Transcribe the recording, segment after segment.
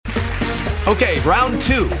Okay, round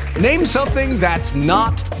 2. Name something that's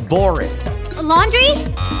not boring. A laundry?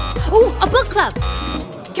 Ooh, a book club.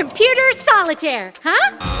 Computer solitaire,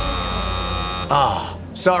 huh? Ah,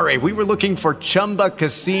 sorry, we were looking for Chumba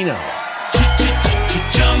Casino.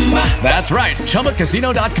 That's right,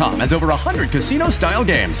 ChumbaCasino.com has over 100 casino-style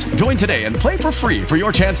games. Join today and play for free for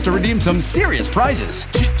your chance to redeem some serious prizes.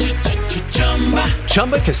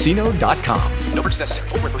 ChumbaCasino.com. No purchase necessary.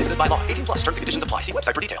 Void where prohibited by law. 18+ terms and conditions apply. See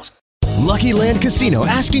website for details. Lucky Land Casino,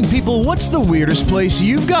 asking people, what's the weirdest place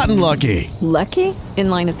you've gotten lucky? Lucky? In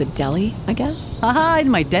line at the deli, I guess? Aha, in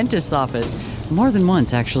my dentist's office. More than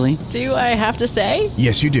once, actually. Do I have to say?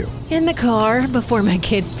 Yes, you do. In the car before my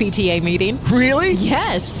kids' PTA meeting. Really?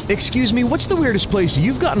 Yes. Excuse me, what's the weirdest place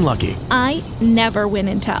you've gotten lucky? I never win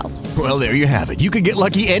and tell. Well, there you have it. You can get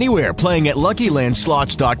lucky anywhere, playing at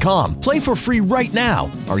LuckyLandSlots.com. Play for free right now.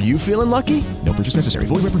 Are you feeling lucky? No purchase necessary.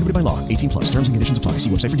 Void where prohibited by law. 18+. Terms and conditions apply. See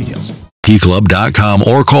website for details. TheHeboClub.com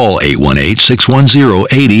or call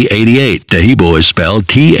 818-610-8088. Tehebo is spelled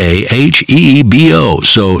T-A-H-E-E-B-O.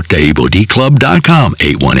 So TheHeboClub.com,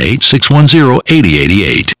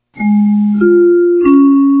 818-610-8088.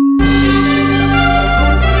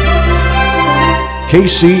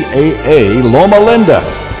 KCAA Loma Linda.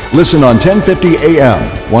 Listen on 1050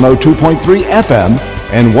 AM, 102.3 FM,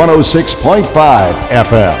 and 106.5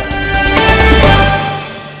 FM.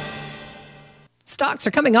 Stocks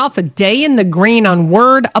are coming off a day in the green on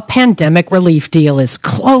word a pandemic relief deal is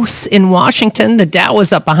close in Washington. The Dow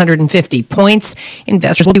is up 150 points.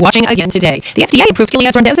 Investors will be watching again today. The FDA approved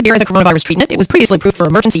Gilead's remdesivir as a coronavirus treatment. It was previously approved for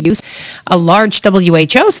emergency use. A large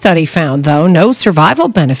WHO study found, though, no survival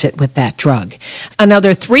benefit with that drug.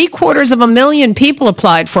 Another 750,000 people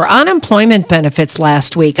applied for unemployment benefits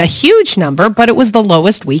last week. A huge number, but it was the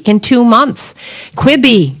lowest week in 2 months.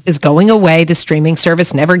 Quibi is going away. The streaming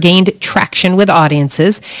service never gained traction with audiences.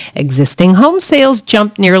 Existing home sales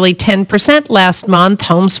jumped nearly 10% last month.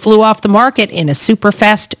 Homes flew off the market in a super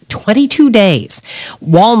fast 22 days.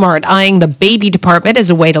 Walmart eyeing the baby department as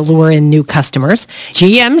a way to lure in new customers.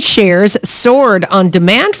 GM shares soared on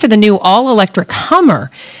demand for the new all-electric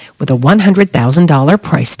Hummer with a $100,000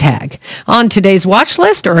 price tag. On today's watch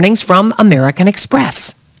list, earnings from American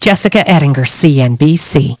Express. Jessica Ettinger,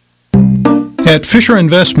 CNBC. At Fisher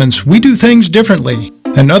Investments, we do things differently,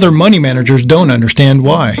 and other money managers don't understand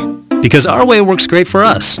why. Because our way works great for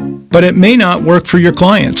us. But it may not work for your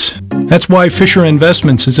clients. That's why Fisher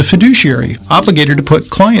Investments is a fiduciary, obligated to put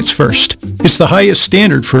clients first. It's the highest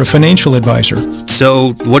standard for a financial advisor.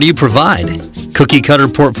 So, what do you provide? Cookie-cutter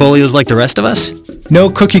portfolios like the rest of us? No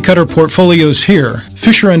cookie-cutter portfolios here.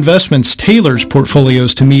 Fisher Investments tailors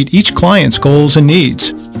portfolios to meet each client's goals and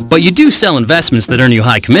needs. But you do sell investments that earn you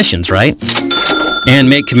high commissions, right? And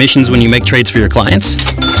make commissions when you make trades for your clients?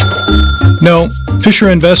 No, Fisher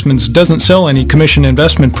Investments doesn't sell any commission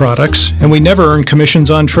investment products, and we never earn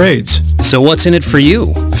commissions on trades. So what's in it for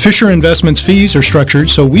you? Fisher Investments fees are structured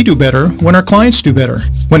so we do better when our clients do better.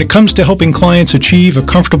 When it comes to helping clients achieve a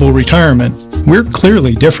comfortable retirement, we're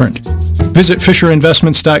clearly different. Visit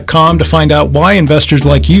FisherInvestments.com to find out why investors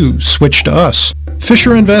like you switch to us.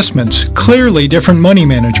 Fisher Investments, clearly different money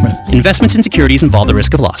management. Investments in securities involve the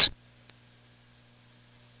risk of loss.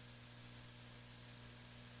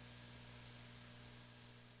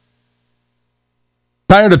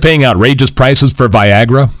 Tired of paying outrageous prices for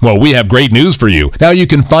Viagra? Well, we have great news for you. Now you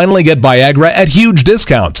can finally get Viagra at huge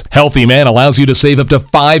discounts. Healthy Man allows you to save up to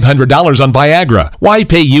 $500 on Viagra. Why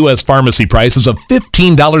pay U.S. pharmacy prices of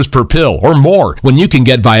 $15 per pill or more when you can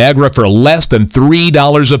get Viagra for less than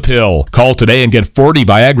 $3 a pill? Call today and get 40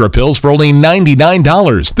 Viagra pills for only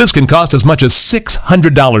 $99. This can cost as much as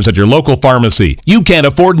 $600 at your local pharmacy. You can't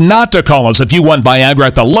afford not to call us if you want Viagra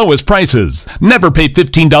at the lowest prices. Never pay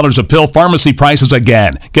 $15 a pill pharmacy prices again.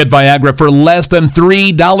 Get Viagra for less than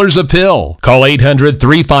 $3 a pill. Call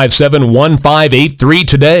 800-357-1583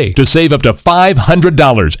 today to save up to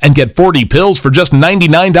 $500 and get 40 pills for just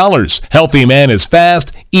 $99. Healthy Man is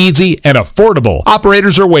fast, easy, and affordable.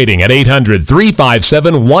 Operators are waiting at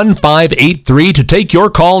 800-357-1583 to take your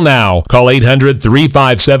call now. Call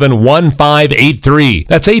 800-357-1583.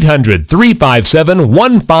 That's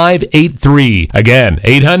 800-357-1583. Again,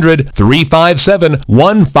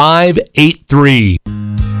 800-357-1583.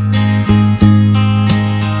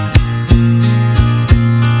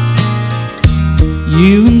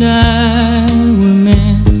 You and I were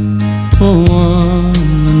meant for one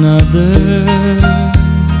another.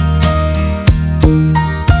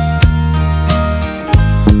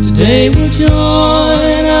 Today we'll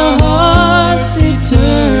join our hearts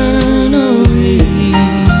eternally.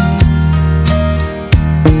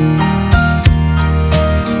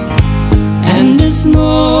 And this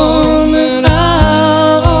moment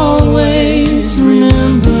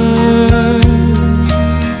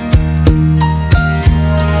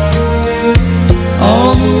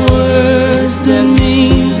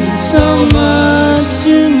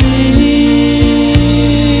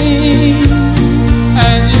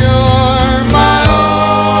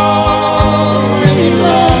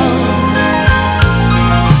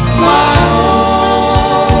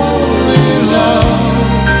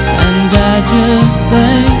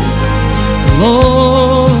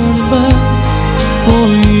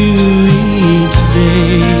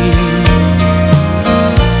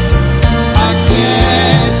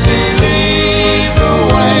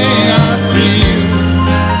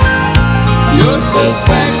You're so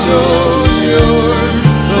special, you're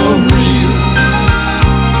so real,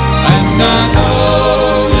 and I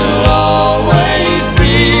know you'll always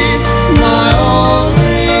be my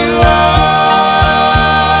only love.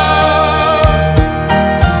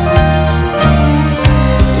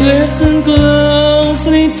 Listen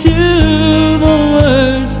closely to the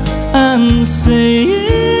words I'm saying.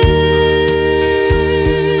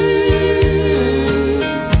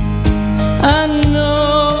 I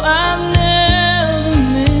know I've never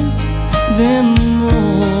meant them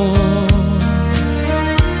more.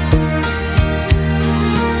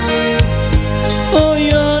 For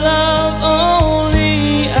your love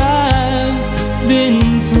only I've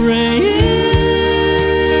been praying.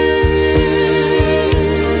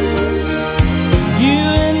 You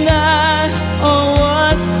and I are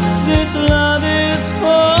what this love is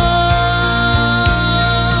for.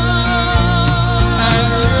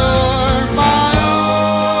 And you're my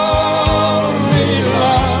only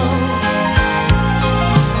love,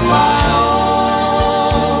 my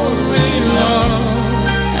only love.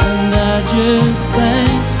 And I just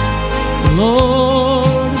thank the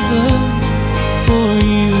Lord above for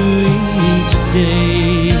you each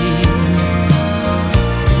day.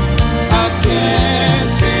 I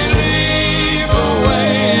can't believe the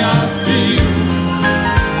way I feel.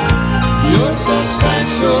 You're so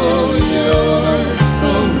special, you're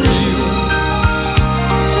so real,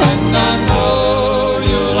 and I know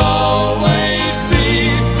you'll always be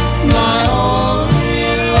my only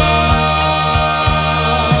love.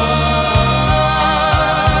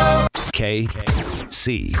 KCAA.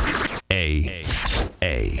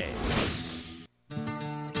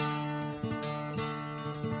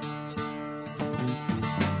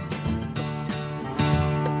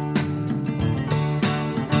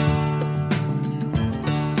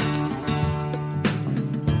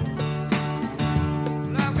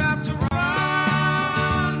 I've got to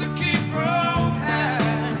run to keep from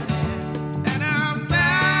high, and I'm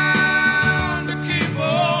bound to keep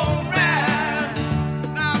on riding.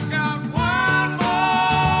 And I've got one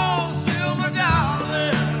more silver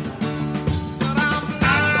dollar, but I'm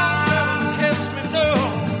not gonna let 'em catch me, no.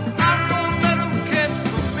 Not gonna let 'em catch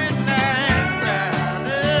the midnight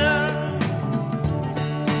rider.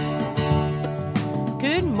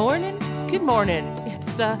 Good morning. Good morning.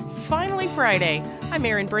 It's finally Friday. I'm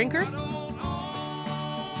Aaron Brinker.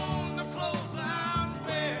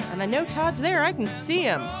 And I know Todd's there. I can see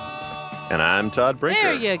him. And I'm Todd Brinker.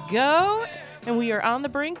 There you go. And we are on the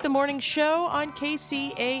Brink, the morning show on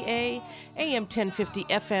KCAA, AM 1050,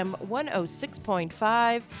 FM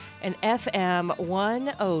 106.5, and FM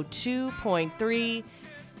 102.3.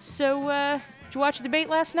 So, did you watch the debate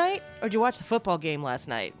last night, or did you watch the football game last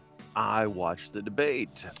night? I watched the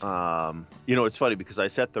debate. It's funny because I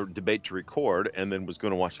set the debate to record and then was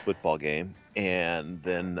going to watch the football game, and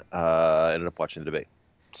then ended up watching the debate.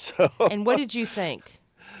 So. And what did you think?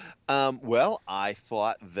 Well, I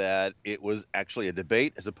thought that it was actually a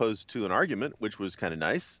debate as opposed to an argument, which was kind of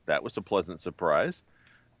nice. That was a pleasant surprise.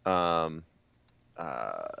 I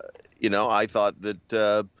thought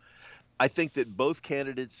that I think that both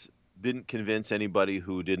candidates didn't convince anybody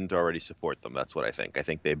who didn't already support them. That's what I think. I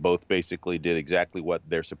think they both basically did exactly what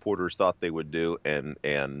their supporters thought they would do, and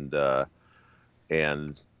that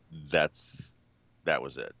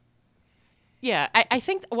was it. Yeah, I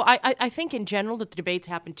think. Well, I think in general that the debates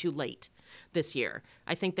happened too late this year.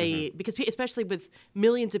 I think they because especially with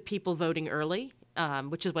millions of people voting early,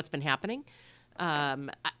 which is what's been happening. I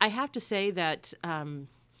have to say that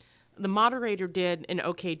the moderator did an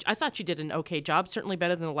okay. I thought she did an okay job. Certainly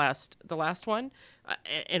better than the last one,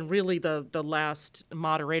 and really the last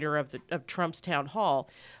moderator of Trump's town hall.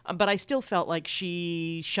 But I still felt like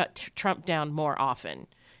she shut Trump down more often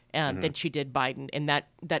than she did Biden, and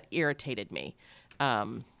that irritated me.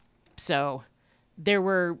 So there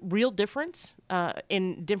were real differences, I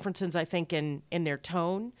think, in their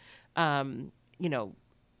tone. Trump.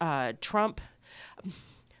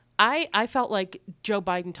 I felt like Joe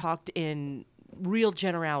Biden talked in real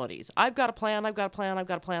generalities. I've got a plan,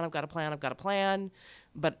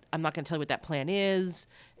 but I'm not going to tell you what that plan is.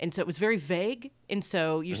 And so it was very vague. And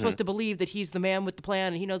so you're supposed to believe that he's the man with the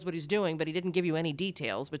plan and he knows what he's doing, but he didn't give you any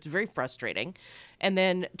details, which is very frustrating. And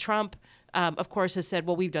then Trump, of course, has said,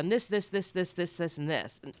 well, we've done this, and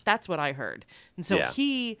this. And that's what I heard. And so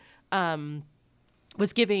he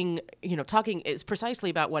was giving, talking is precisely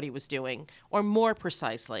about what he was doing, or more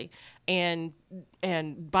precisely, and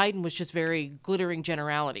Biden was just very glittering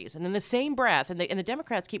generalities. And in the same breath, and the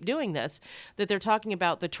Democrats keep doing this, that they're talking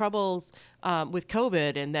about the troubles with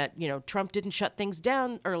COVID, and that Trump didn't shut things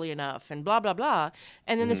down early enough, and blah blah blah.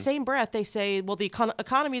 And in the same breath, they say, well, the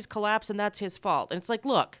economy's collapsed, and that's his fault. And it's like,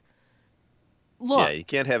 look. Yeah, you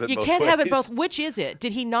can't have it both ways. You can't have it both. Which is it?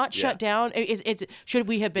 Did he not shut down? Should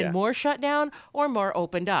we have been more shut down or more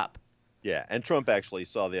opened up? Yeah, and Trump actually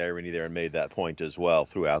saw the irony there and made that point as well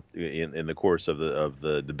throughout in the course of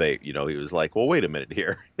the debate. He was like, well, wait a minute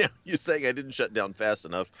here. You're saying I didn't shut down fast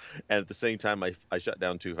enough, and at the same time I shut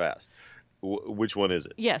down too fast. Which one is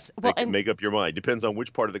it? Yes. Well, make up your mind. Depends on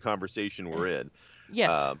which part of the conversation we're in.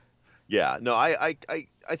 Yes. Yeah, no, I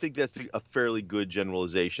think that's a fairly good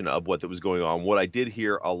generalization of what was going on. What I did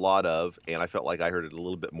hear a lot of, and I felt like I heard it a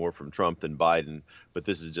little bit more from Trump than Biden, but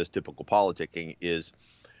this is just typical politicking, is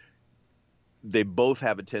they both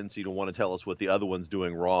have a tendency to want to tell us what the other one's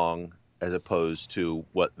doing wrong as opposed to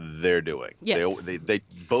what they're doing. Yes. They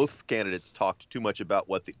both candidates talked too much about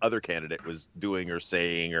what the other candidate was doing or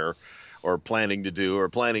saying or planning to do or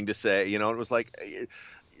planning to say. It was like,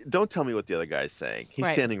 don't tell me what the other guy's saying. He's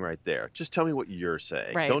standing right there. Just tell me what you're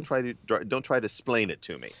saying. Right. Don't try to explain it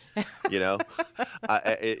to me.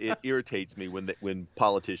 It irritates me when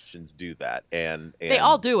politicians do that, and they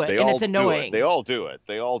all do it, and it's annoying. They all do it.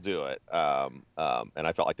 And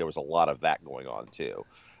I felt like there was a lot of that going on too.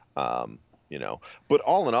 But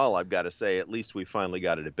all in all, I've got to say, at least we finally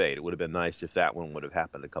got a debate. It would have been nice if that one would have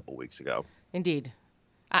happened a couple weeks ago. Indeed.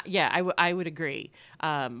 I would agree.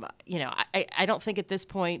 I don't think at this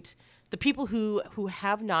point, the people who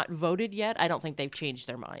have not voted yet, I don't think they've changed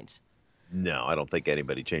their minds. No, I don't think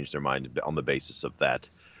anybody changed their mind on the basis of that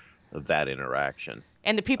interaction.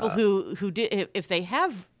 And the people who did, if they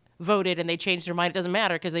have voted and they changed their mind, it doesn't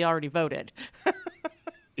matter because they already voted.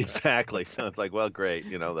 Exactly. So it's like, well, great.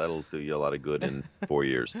 That'll do you a lot of good in 4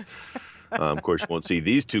 years. Of course, you won't see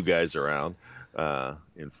these two guys around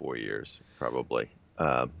in 4 years, probably.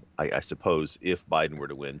 I suppose if Biden were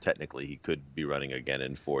to win, technically he could be running again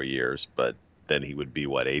in 4 years, but then he would be,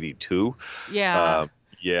 82? Yeah.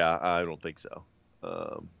 Yeah, I don't think so.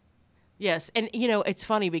 Yes. And, it's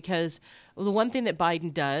funny because the one thing that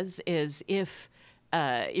Biden does is if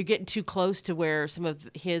you're getting too close to where some of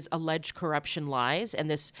his alleged corruption lies, and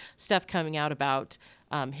this stuff coming out about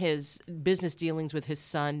his business dealings with his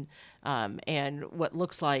son and what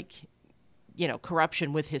looks like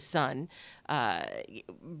corruption with his son.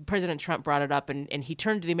 President Trump brought it up, and he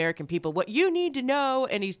turned to the American people, what you need to know,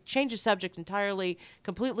 and he changed the subject entirely,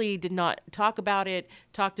 completely did not talk about it,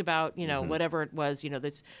 talked about, whatever it was,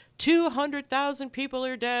 this 200,000 people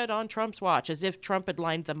are dead on Trump's watch, as if Trump had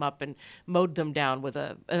lined them up and mowed them down with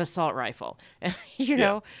an assault rifle,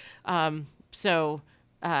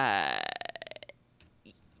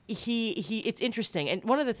 He it's interesting. And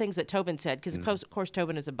one of the things that Tobin said, because of course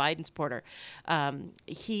Tobin is a Biden supporter, and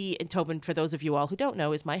Tobin, for those of you all who don't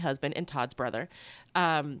know, is my husband and Todd's brother.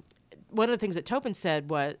 One of the things that Tobin said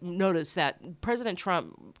was, notice that President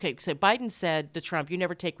Trump, so Biden said to Trump, you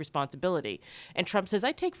never take responsibility. And Trump says,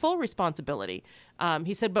 I take full responsibility.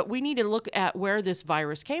 He said, but we need to look at where this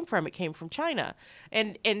virus came from. It came from China.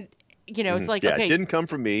 And it's like, okay. It didn't come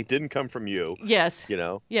from me, didn't come from you. Yes.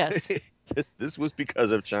 Yes. This was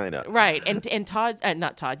because of China. Right. And Todd,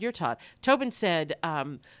 not Todd, you're Todd. Tobin said,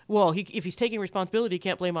 well, if he's taking responsibility, he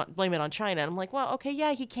can't blame it on China. And I'm like, well, okay,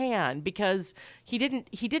 yeah, he can, because he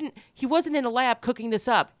wasn't in a lab cooking this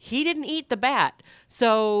up. He didn't eat the bat.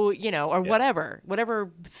 So, whatever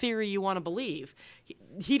theory you want to believe,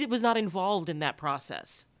 he was not involved in that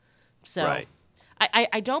process. So. Right.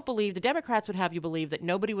 I don't believe, the Democrats would have you believe that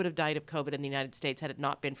nobody would have died of COVID in the United States had it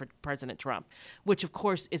not been for President Trump, which of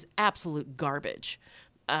course is absolute garbage.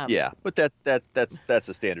 But that's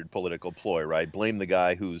a standard political ploy, right? Blame the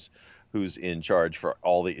guy who's in charge for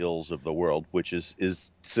all the ills of the world, which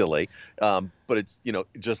is silly. But it's,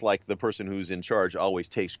 just like the person who's in charge always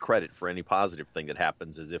takes credit for any positive thing that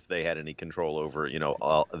happens as if they had any control over,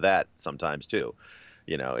 all that sometimes too.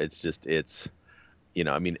 It's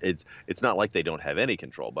not like they don't have any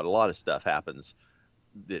control, but a lot of stuff happens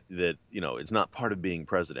that it's not part of being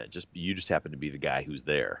president. You just happen to be the guy who's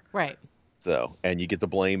there. Right. So, and you get the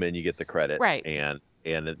blame and you get the credit. Right. And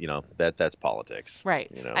that's politics. Right.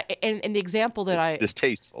 And the example that it's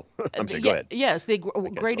distasteful. I'm saying, go ahead. Yes, the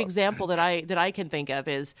great example that I can think of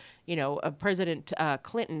is, President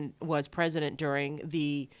Clinton was president during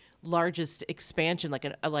the largest expansion,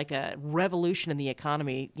 like a revolution in the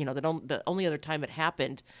economy. The only other time it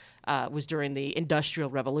happened was during the Industrial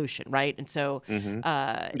Revolution, right? And so,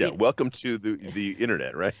 welcome to the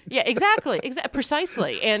internet, right? Yeah, exactly,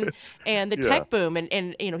 precisely, and the tech boom,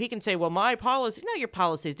 and he can say, well, my policy, no, your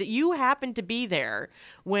policies, that you happen to be there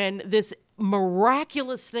when this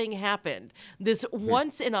miraculous thing happened, this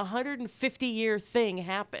once in 150-year thing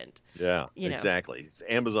happened. Yeah, exactly.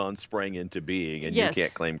 Amazon sprang into being, and you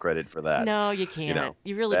can't claim credit for that. No, you can't.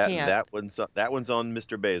 You really can't. That one's on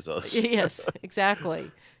Mr. Bezos. Yes,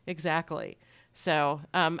 exactly. So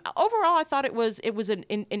overall, I thought it was an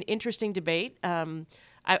interesting debate.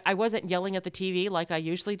 I wasn't yelling at the TV like I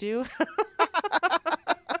usually do.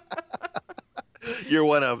 You're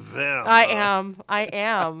one of them. I am.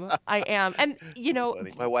 And,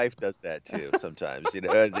 my wife does that too sometimes. It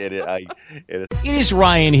is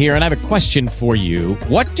Ryan here, and I have a question for you.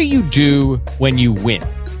 What do you do when you win?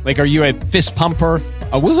 Like, are you a fist pumper,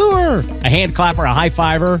 a woohooer, a hand clapper, a high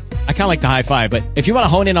fiver? I kind of like the high five, but if you want to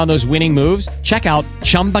hone in on those winning moves, check out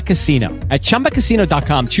Chumba Casino. At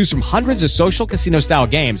ChumbaCasino.com, choose from hundreds of social casino-style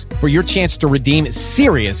games for your chance to redeem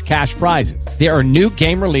serious cash prizes. There are new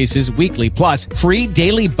game releases weekly, plus free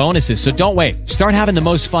daily bonuses. So don't wait. Start having the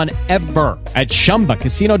most fun ever at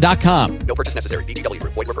ChumbaCasino.com. No purchase necessary. VGW.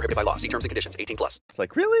 Void where prohibited by law. See terms and conditions. 18+. It's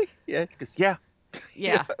like, really? Yeah.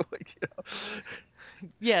 Yeah.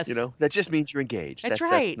 Yes. That just means you're engaged. That's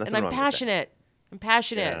right. And I'm passionate.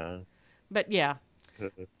 Yeah. But yeah.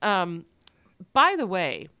 By the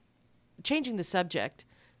way, changing the subject,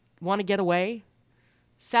 want to get away?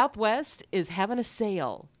 Southwest is having a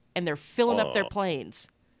sale, and they're filling up their planes.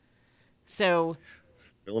 So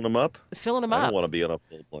filling them up? Filling them I up. don't want to be on a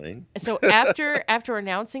full plane. So after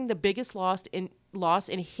announcing the biggest loss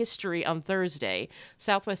in history on Thursday,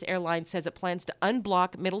 Southwest Airlines says it plans to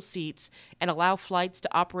unblock middle seats and allow flights to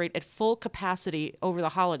operate at full capacity over the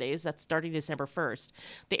holidays. That's starting December 1st.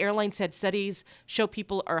 The airline said studies show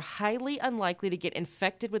people are highly unlikely to get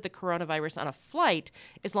infected with the coronavirus on a flight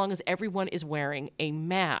as long as everyone is wearing a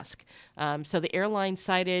mask. So the airline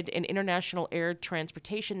cited an International Air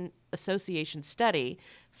Transportation Association study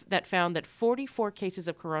that found that 44 cases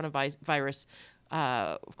of coronavirus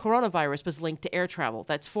was linked to air travel.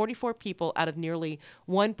 That's 44 people out of nearly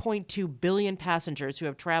 1.2 billion passengers who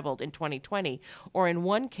have traveled in 2020, or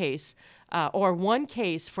one case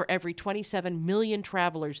for every 27 million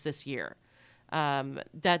travelers this year.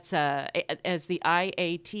 That's as the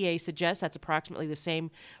IATA suggests, that's approximately the same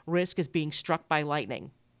risk as being struck by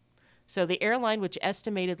lightning. So the airline, which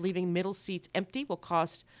estimated leaving middle seats empty will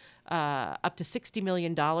cost up to $60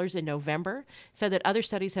 million in November, said that other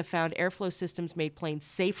studies have found airflow systems made planes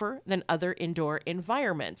safer than other indoor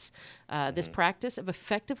environments. This practice of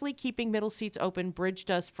effectively keeping middle seats open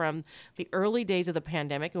bridged us from the early days of the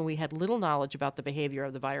pandemic when we had little knowledge about the behavior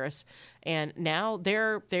of the virus, and now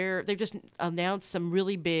they've just announced some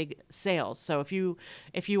really big sales. So if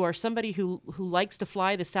you are somebody who likes to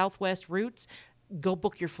fly the Southwest routes, go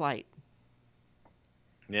book your flight.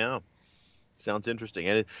 Yeah. Sounds interesting.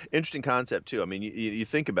 And interesting concept, too. I mean, you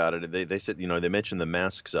think about it. They said, they mentioned the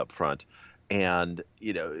masks up front. And,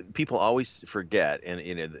 people always forget. And,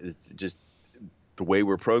 it's just the way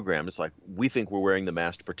we're programmed. It's like we think we're wearing the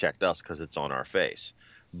mask to protect us because it's on our face.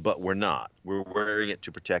 But we're not. We're wearing it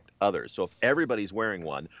to protect others. So if everybody's wearing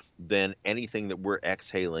one, then anything that we're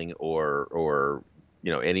exhaling or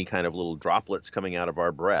any kind of little droplets coming out of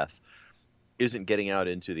our breath isn't getting out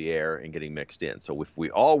into the air and getting mixed in. So if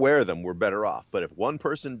we all wear them, we're better off. But if one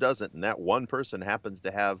person doesn't, and that one person happens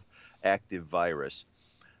to have active virus,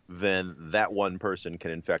 then that one person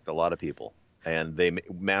can infect a lot of people. And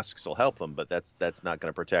masks will help them, but that's not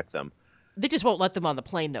going to protect them. They just won't let them on the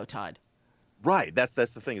plane, though, Todd. Right. That's the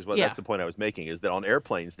thing. That's the point I was making. Is that on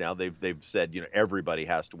airplanes now they've said everybody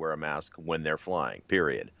has to wear a mask when they're flying.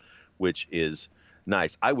 Period. Which is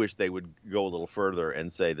nice. I wish they would go a little further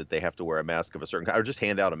and say that they have to wear a mask of a certain kind, or just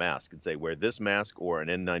hand out a mask and say wear this mask or an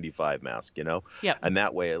N95 mask, Yeah. And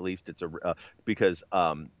that way, at least it's because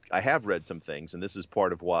I have read some things, and this is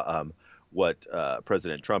part of what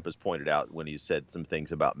President Trump has pointed out when he said some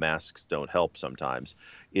things about masks don't help sometimes,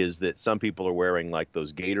 is that some people are wearing like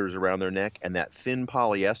those gaiters around their neck, and that thin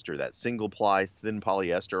polyester, that single ply thin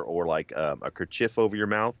polyester, or like a kerchief over your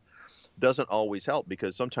mouth, doesn't always help,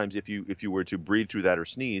 because sometimes if you were to breathe through that or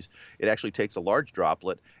sneeze, it actually takes a large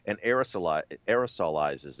droplet and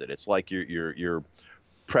aerosolizes it. It's like you're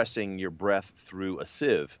pressing your breath through a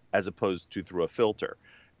sieve as opposed to through a filter.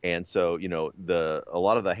 And so, a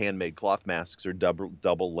lot of the handmade cloth masks are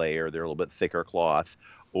double layer. They're a little bit thicker cloth,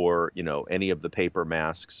 or, any of the paper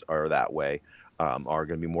masks are that way. are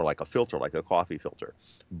going to be more like a filter, like a coffee filter.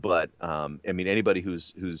 But I mean, anybody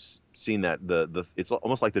who's seen that, it's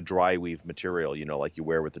almost like the dry weave material, like you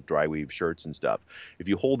wear with the dry weave shirts and stuff. If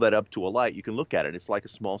you hold that up to a light, you can look at it. It's like a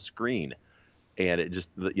small screen, and it just,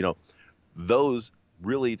 those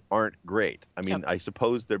really aren't great. I mean, I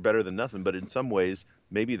suppose they're better than nothing, but in some ways,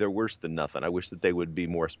 maybe they're worse than nothing. I wish that they would be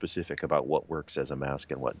more specific about what works as a mask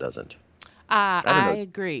and what doesn't. I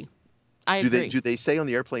agree. Do they say on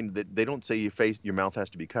the airplane that they don't say your mouth has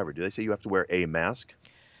to be covered? Do they say you have to wear a mask?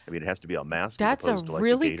 I mean, it has to be a mask. That's a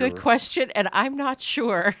really good question, and I'm not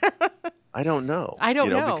sure. I don't know. I don't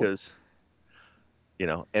know because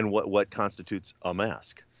and what constitutes a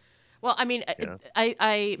mask? Well, I mean,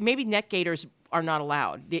 I maybe neck gaiters are not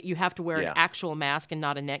allowed. You have to wear an actual mask and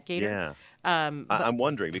not a neck gaiter. Yeah. I'm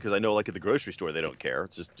wondering, because I know, like at the grocery store, they don't care.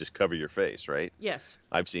 It's just cover your face, right? Yes.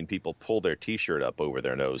 I've seen people pull their T-shirt up over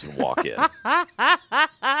their nose and walk in.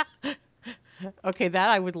 Okay, that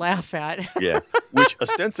I would laugh at. Yeah, which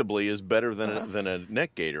ostensibly is better than a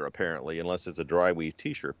neck gaiter, apparently, unless it's a dry weave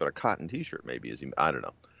T-shirt. But a cotton T-shirt maybe is. I don't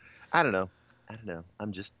know.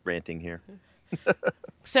 I'm just ranting here.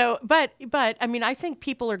 So, but I mean, I think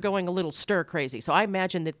people are going a little stir crazy. So I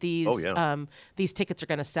imagine that these tickets are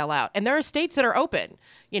going to sell out. And there are states that are open.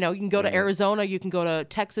 You can go to Arizona, you can go to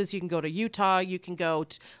Texas, you can go to Utah, you can go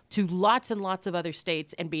to lots and lots of other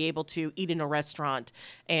states and be able to eat in a restaurant.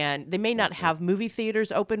 And they may not have movie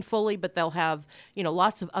theaters open fully, but they'll have,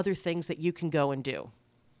 lots of other things that you can go and do.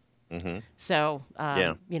 Mm-hmm. So,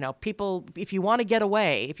 people, if you want to get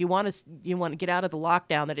away, if you want to get out of the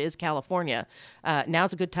lockdown that is California,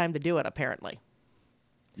 now's a good time to do it, apparently.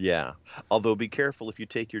 Yeah. Although be careful if you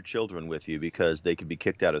take your children with you, because they could be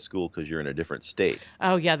kicked out of school because you're in a different state.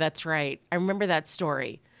 Oh, yeah, that's right. I remember that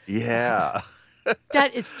story. Yeah.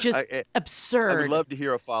 That is just absurd. I would love to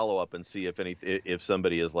hear a follow-up and see if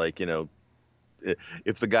somebody is like,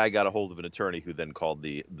 if the guy got a hold of an attorney who then called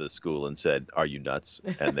the school and said, "Are you nuts?"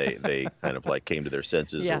 and they kind of like came to their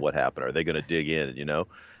senses of what happened. Are they going to dig in?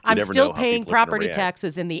 I'm still paying property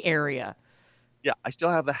taxes in the area. Yeah, I still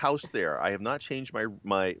have the house there. I have not changed my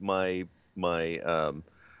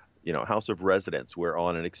house of residence. We're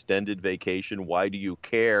on an extended vacation. Why do you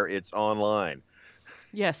care? It's online.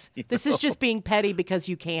 Yes, this is just being petty because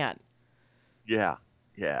you can. Yeah,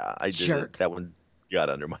 I did that one. Got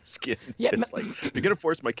under my skin. Yeah, it's like, you're going to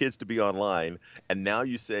force my kids to be online, and now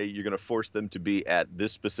you say you're going to force them to be at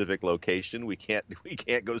this specific location. We can't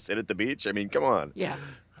go sit at the beach. I mean, come on. Yeah,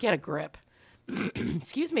 get a grip.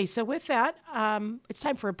 Excuse me. So with that, it's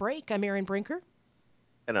time for a break. I'm Erin Brinker.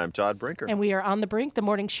 And I'm Todd Brinker. And we are On the Brink, the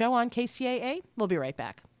morning show on KCAA. We'll be right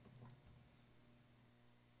back.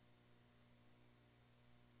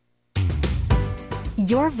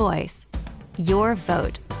 Your voice, your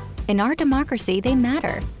vote. In our democracy, they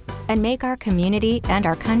matter and make our community and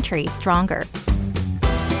our country stronger.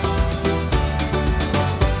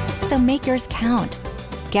 So make yours count.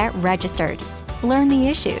 Get registered. Learn the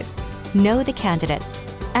issues. Know the candidates.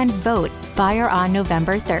 And vote by or on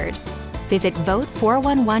November 3rd. Visit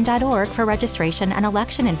vote411.org for registration and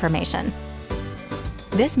election information.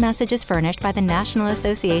 This message is furnished by the National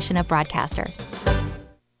Association of Broadcasters.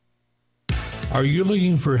 Are you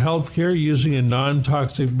looking for health care using a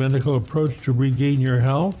non-toxic medical approach to regain your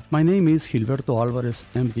health? My name is Gilberto Alvarez,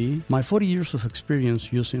 MD. My 40 years of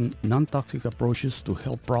experience using non-toxic approaches to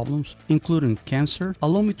health problems, including cancer,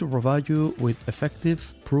 allow me to provide you with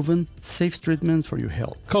effective, proven, safe treatment for your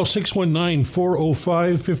health. Call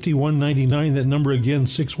 619-405-5199. That number again,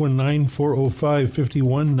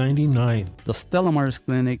 619-405-5199. The Stella Maris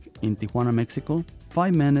Clinic in Tijuana, Mexico,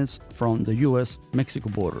 5 minutes from the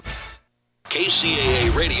U.S.-Mexico border.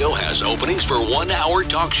 KCAA Radio has openings for 1-hour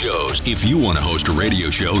talk shows. If you want to host a radio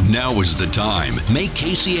show, now is the time. Make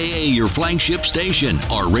KCAA your flagship station.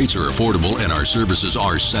 Our rates are affordable and our services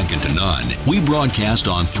are second to none. We broadcast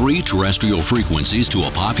on 3 terrestrial frequencies to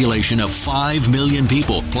a population of 5 million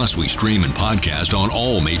people. Plus, we stream and podcast on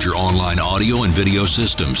all major online audio and video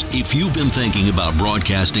systems. If you've been thinking about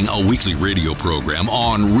broadcasting a weekly radio program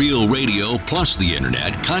on Real Radio plus the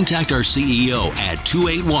internet, contact our CEO at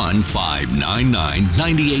 281-599-9800.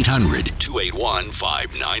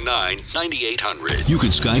 281-599-9800. You can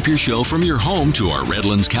Skype your show from your home to our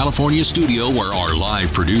Redlands, California studio, where our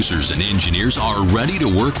live producers and engineers are ready to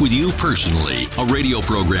work with you personally. A radio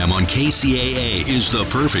program on KCAA is the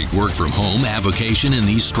perfect work from home avocation in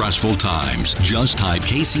these stressful times. Just type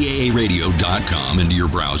KCAAradio.com into your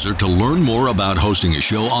browser to learn more about hosting a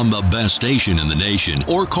show on the best station in the nation,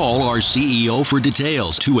 or call our CEO for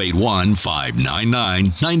details,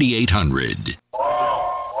 281-599-9800.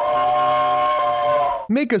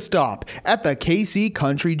 make a stop at the KC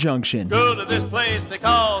Country Junction. Go to this place they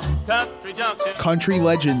call Country Junction. Country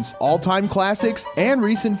legends, all-time classics, and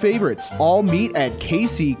recent favorites all meet at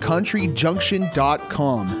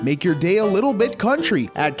kccountryjunction.com. Make your day a little bit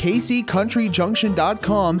country at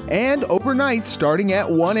kccountryjunction.com and overnight starting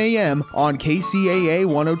at 1 a.m. on KCAA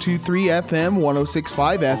 102.3 FM,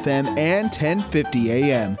 106.5 FM, and 1050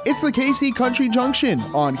 a.m. It's the KC Country Junction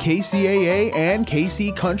on KCAA and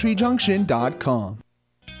kccountryjunction.com.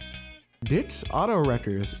 Dick's Auto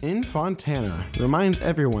Wreckers in Fontana reminds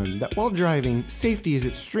everyone that while driving, safety is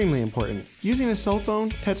extremely important. Using a cell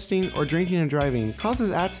phone, texting, or drinking and driving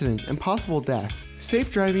causes accidents and possible death.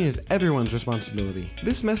 Safe driving is everyone's responsibility.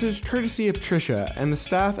 This message courtesy of Trisha and the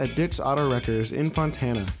staff at Dick's Auto Wreckers in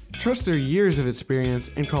Fontana. Trust their years of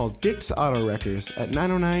experience and call Dick's Auto Wreckers at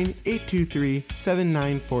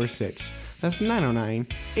 909-823-7946. That's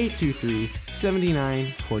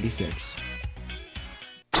 909-823-7946.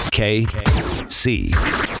 KCAA.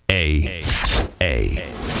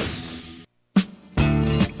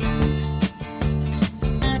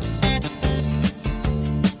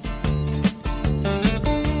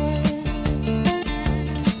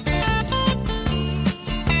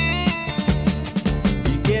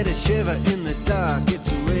 You get a shiver in the dark,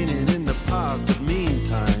 it's raining in the park, but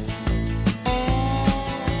meantime,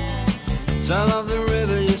 sound of the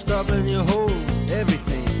river, you stop and you hold everything.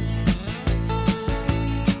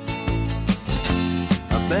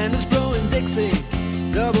 Band is blowing Dixie,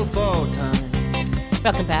 double fall time.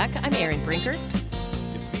 Welcome back. I'm Erin Brinker.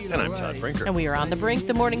 And I'm Todd Brinker. And we are on The Brink,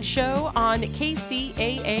 the morning show on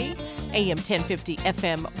KCAA, AM 1050,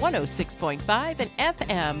 FM 106.5, and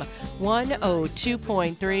FM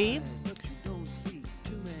 102.3.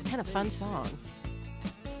 Kind of fun song.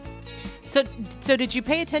 So did you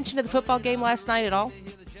pay attention to the football game last night at all?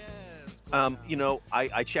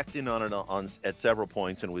 I checked in on it at several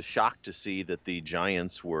points and was shocked to see that the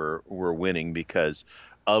Giants were winning because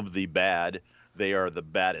of the bad. They are the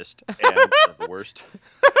baddest and the worst.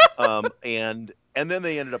 And then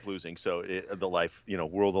they ended up losing. So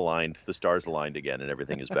world aligned, the stars aligned again, and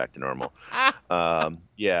everything is back to normal. That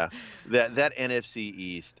NFC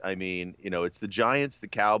East. I mean, it's the Giants, the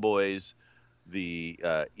Cowboys, the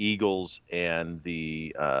Eagles, and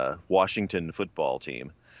the Washington football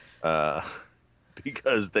team.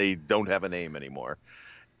 Because they don't have a name anymore.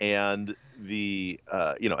 And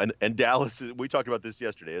and Dallas, we talked about this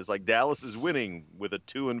yesterday. It's like Dallas is winning with a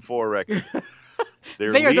 2-4 record.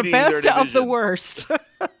 They are the best of the worst.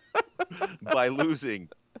 By losing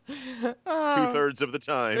 2/3 of the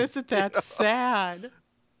time. Isn't that sad?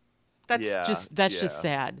 That's just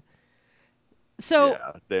sad. So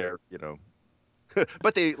they're,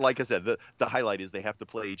 but they, like I said, the highlight is they have to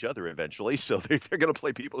play each other eventually, so they're going to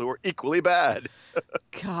play people who are equally bad.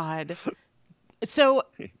 God. So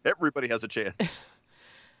everybody has a chance.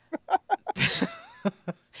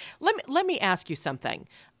 Let me ask you something.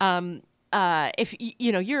 If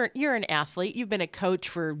you're an athlete, you've been a coach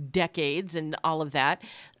for decades and all of that.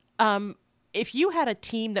 If you had a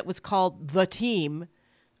team that was called The Team,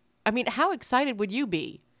 I mean, how excited would you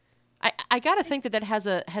be? I got to think that has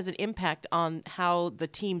an impact on how the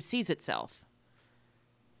team sees itself.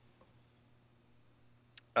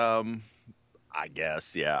 I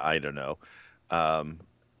guess, yeah. I don't know.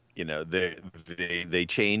 They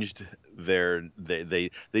changed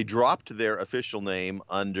they dropped their official name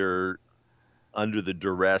under the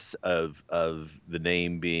duress of the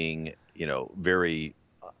name being very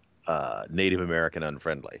Native American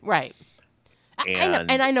unfriendly. Right.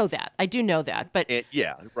 And I know that. I do know that. But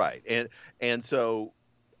right. And so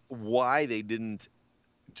why they didn't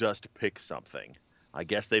just pick something? I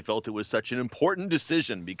guess they felt it was such an important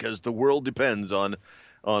decision because the world depends on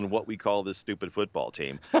what we call this stupid football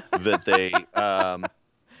team that they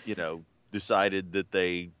decided that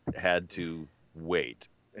they had to wait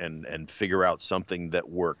and figure out something that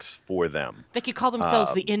works for them. They could call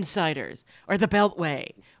themselves the Insiders or the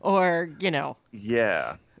Beltway or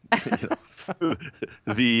Yeah.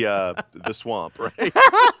 The swamp, right?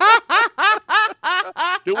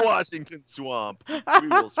 The Washington swamp. We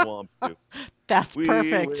will swamp you. That's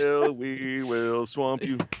perfect. We will swamp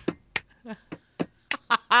you.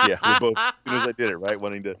 Yeah, we both, as soon as I did it, right,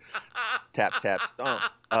 wanting to tap, stomp.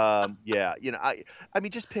 I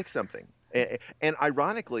mean, just pick something. And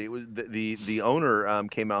ironically, it was the owner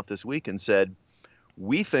came out this week and said,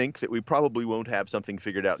 we think that we probably won't have something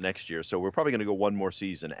figured out next year, so we're probably going to go one more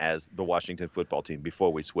season as the Washington football team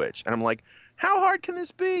before we switch. And I'm like, how hard can this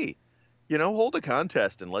be? Hold a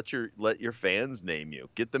contest and let your fans name you.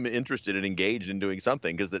 Get them interested and engaged in doing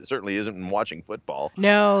something, because that certainly isn't in watching football.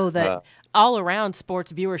 No, that all-around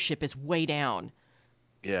sports viewership is way down.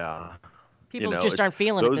 Yeah. People just aren't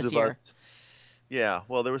feeling it those this of year. us- yeah,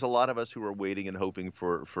 well, there was a lot of us who were waiting and hoping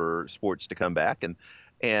for sports to come back, and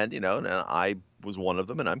and I was one of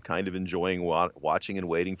them, and I'm kind of enjoying watching and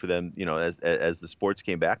waiting for them. As the sports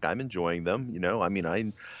came back, I'm enjoying them. I mean,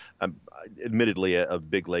 I'm admittedly a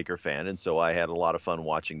big Laker fan, and so I had a lot of fun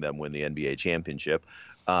watching them win the NBA championship.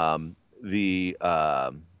 The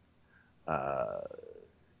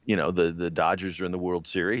the Dodgers are in the World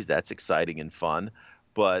Series. That's exciting and fun,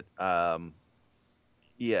 but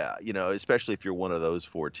yeah, especially if you're one of those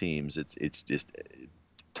four teams, it's just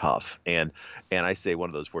tough. And I say one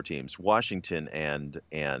of those four teams, Washington and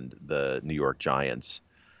the New York Giants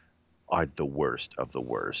are the worst of the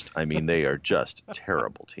worst. I mean, they are just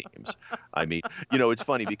terrible teams. I mean, it's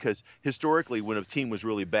funny because historically, when a team was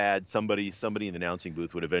really bad, somebody in the announcing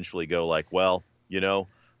booth would eventually go like, well,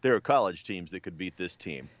 there are college teams that could beat this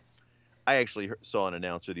team. I actually saw an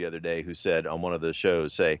announcer the other day who said on one of the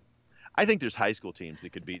shows, say, I think there's high school teams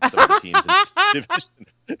that could beat some of the teams in this division.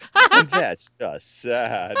 And that's just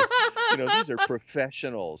sad. These are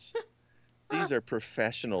professionals. These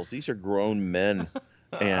are grown men,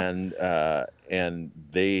 and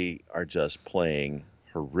they are just playing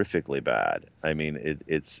horrifically bad. I mean,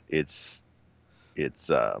 it's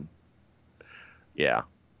yeah.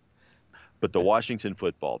 But the Washington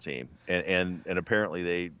football team, and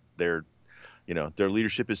apparently their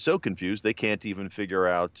leadership is so confused they can't even figure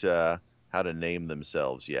out how to name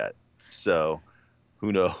themselves yet. So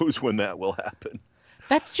who knows when that will happen.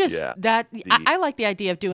 That's just I like the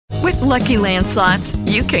idea of doing. With Lucky Land Slots,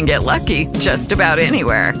 you can get lucky just about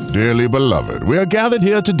anywhere. Dearly beloved, we are gathered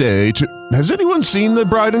here today to... Has anyone seen the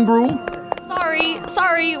bride and groom?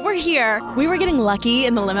 Sorry, we're here. We were getting lucky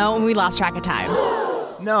in the limo and we lost track of time.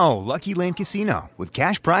 No, Lucky Land Casino, with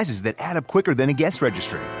cash prizes that add up quicker than a guest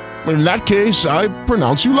registry. In that case, I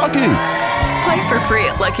pronounce you lucky. Play for free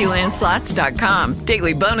at LuckyLandSlots.com.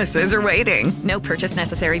 Daily bonuses are waiting. No purchase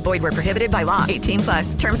necessary. Void where prohibited by law.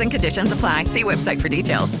 18+. Terms and conditions apply. See website for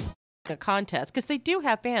details. A contest because they do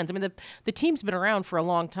have fans. I mean, the team's been around for a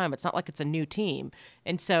long time. It's not like it's a new team,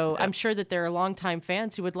 and so I'm sure that there are longtime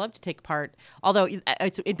fans who would love to take part. Although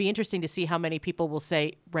it'd be interesting to see how many people will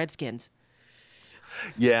say Redskins.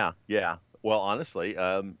 Yeah. Well, honestly,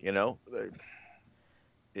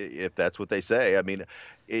 if that's what they say, I mean,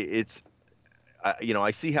 it's,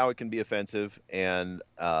 I see how it can be offensive, and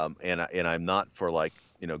I'm not for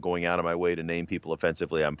going out of my way to name people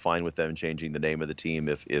offensively. I'm fine with them changing the name of the team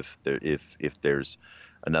if there's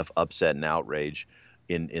enough upset and outrage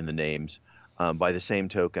in the names. By the same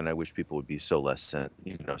token, I wish people would be so much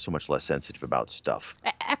less sensitive about stuff.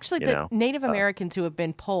 Actually, the Native Americans who have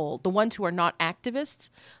been polled, the ones who are not activists,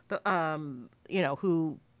 who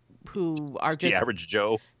are just the average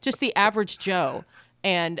Joe, the average Joe,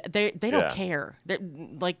 and they don't care. They're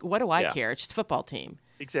like, what do I care? It's just a football team.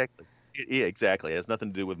 Exactly. Yeah, exactly. It has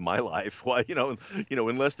nothing to do with my life. Why,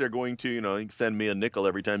 unless they're going to, send me a nickel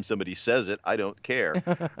every time somebody says it, I don't care.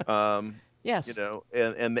 Yes.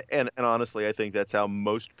 And honestly, I think that's how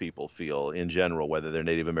most people feel in general, whether they're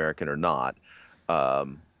Native American or not.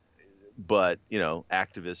 But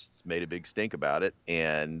activists made a big stink about it,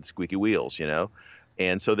 and squeaky wheels,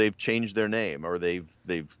 and so they've changed their name, or they've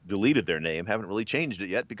deleted their name, haven't really changed it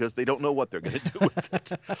yet because they don't know what they're going to do with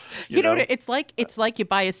it. You know, it's like you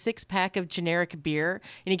buy a 6-pack of generic beer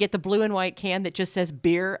and you get the blue and white can that just says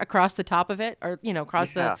beer across the top of it, or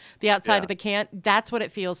across the outside of the can. That's what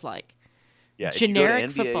it feels like. Yeah, generic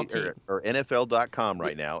if you go to NBA football team. or NFL.com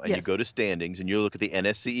right now, and you go to standings and you look at the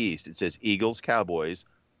NFC East, it says Eagles, Cowboys,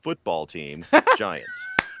 football team, Giants.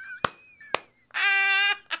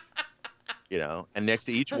 And next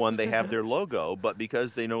to each one they have their logo, but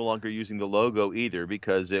because they're no longer using the logo either,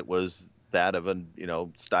 because it was that of a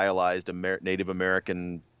stylized Native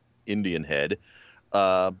American Indian head,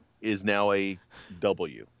 is now a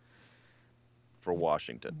W for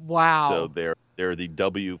Washington. Wow! So they're the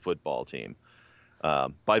W football team.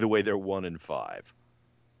 By the way, they're 1-5,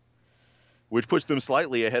 which puts them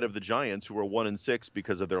slightly ahead of the Giants, who are 1-6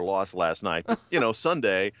 because of their loss last night. But,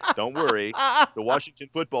 Sunday, don't worry, the Washington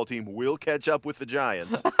football team will catch up with the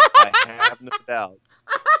Giants. I have no doubt.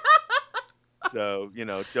 So,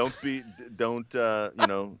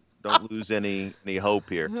 don't lose any hope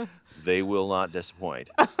here. They will not disappoint.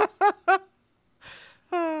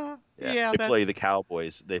 Yeah, they play the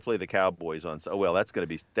Cowboys. They play the Cowboys on. Oh well, that's going to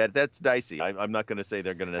be that's dicey. I'm not going to say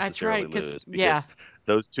they're going to necessarily lose. Because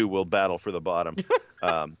those two will battle for the bottom.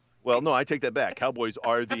 Well, no, I take that back. Cowboys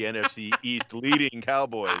are the NFC East leading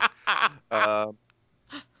Cowboys.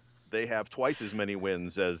 They have twice as many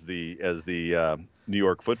wins as the New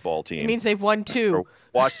York football team. It means they've won 2. Or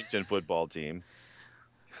Washington football team.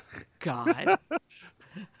 God.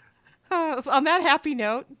 On that happy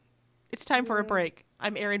note, it's time for a break.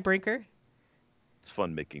 I'm Erin Brinker. It's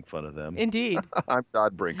fun making fun of them. Indeed. I'm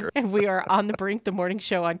Todd Brinker. And we are on the Brink, the morning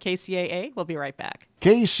show on KCAA. We'll be right back.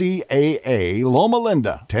 KCAA Loma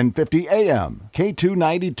Linda, 1050 AM,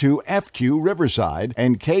 K292 FQ Riverside,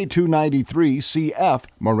 and K293 CF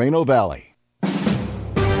Moreno Valley.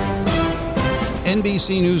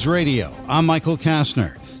 NBC News Radio, I'm Michael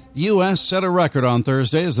Kastner. The U.S. set a record on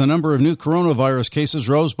Thursday as the number of new coronavirus cases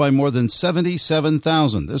rose by more than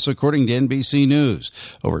 77,000. This according to NBC News.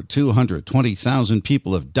 Over 220,000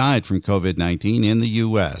 people have died from COVID-19 in the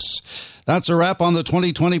U.S. That's a wrap on the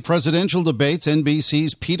 2020 presidential debates.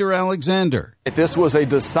 NBC's Peter Alexander. This was a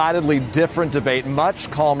decidedly different debate,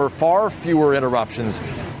 much calmer, far fewer interruptions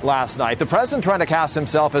last night. The president trying to cast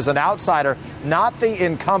himself as an outsider, not the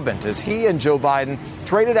incumbent, as he and Joe Biden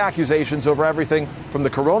traded accusations over everything from the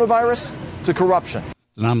coronavirus to corruption.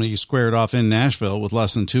 The nominees squared off in Nashville with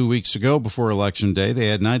less than 2 weeks to go before Election Day. They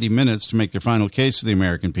had 90 minutes to make their final case to the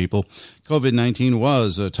American people. COVID-19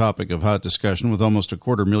 was a topic of hot discussion, with almost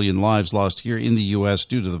 250,000 lives lost here in the U.S.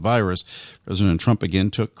 due to the virus. President Trump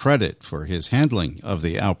again took credit for his handling of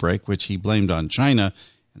the outbreak, which he blamed on China,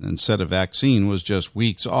 and then said a vaccine was just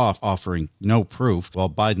weeks off, offering no proof, while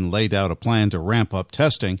Biden laid out a plan to ramp up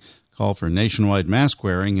testing, call for nationwide mask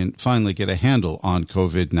wearing, and finally get a handle on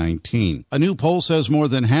COVID-19. A new poll says more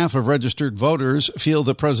than half of registered voters feel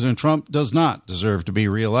that President Trump does not deserve to be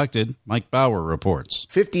reelected. Mike Bauer reports.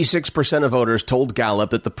 56% of voters told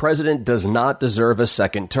Gallup that the president does not deserve a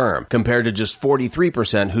second term, compared to just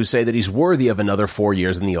 43% who say that he's worthy of another 4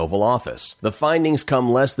 years in the Oval Office. The findings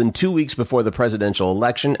come less than 2 weeks before the presidential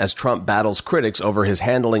election, as Trump battles critics over his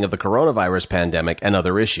handling of the coronavirus pandemic and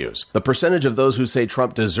other issues. The percentage of those who say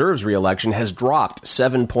Trump deserves re-election has dropped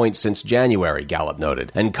 7 points since January, Gallup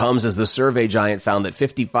noted, and comes as the survey giant found that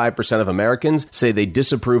 55% of Americans say they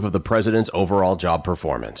disapprove of the president's overall job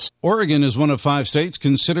performance. Oregon is one of 5 states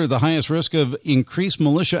considered the highest risk of increased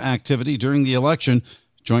militia activity during the election.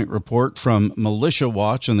 Joint report from Militia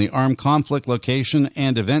Watch and the Armed Conflict Location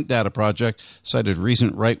and Event Data Project cited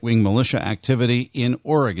recent right-wing militia activity in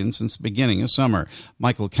Oregon since the beginning of summer.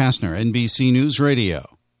 Michael Kastner, NBC News Radio.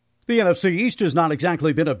 The NFC East has not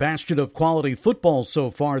exactly been a bastion of quality football so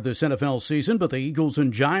far this NFL season, but the Eagles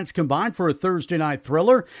and Giants combined for a Thursday night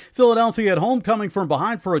thriller. Philadelphia at home coming from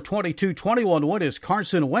behind for a 22-21 win as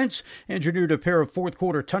Carson Wentz engineered a pair of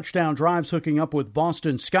fourth-quarter touchdown drives, hooking up with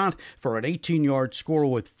Boston Scott for an 18-yard score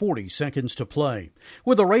with 40 seconds to play.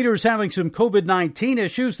 With the Raiders having some COVID-19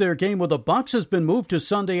 issues, their game with the Bucs has been moved to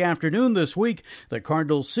Sunday afternoon this week. The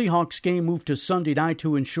Cardinals-Seahawks game moved to Sunday night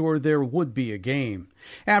to ensure there would be a game.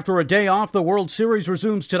 After a day off, the World Series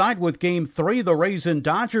resumes tonight with Game 3. The Rays and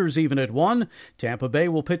Dodgers even at 1. Tampa Bay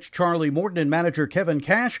will pitch Charlie Morton, and manager Kevin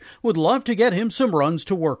Cash would love to get him some runs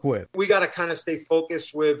to work with. We got to kind of stay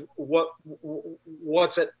focused with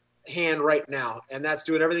what's at hand right now, and that's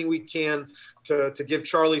doing everything we can to give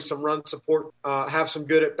Charlie some run support, have some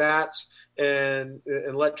good at-bats, and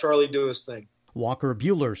let Charlie do his thing. Walker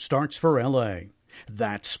Buehler starts for L.A.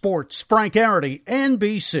 That's sports. Frank Arity,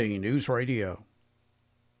 NBC News Radio.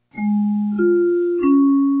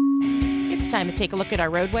 It's time to take a look at our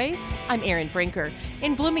roadways. I'm Erin Brinker.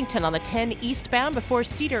 In Bloomington on the 10 eastbound before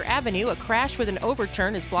Cedar Avenue, a crash with an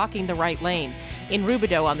overturn is blocking the right lane. In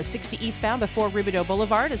Rubidoux on the 60 eastbound before Rubidoux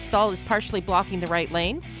Boulevard, a stall is partially blocking the right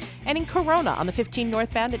lane. And in Corona on the 15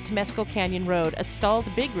 northbound at Temescal Canyon Road, a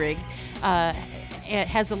stalled big rig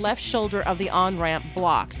has the left shoulder of the on-ramp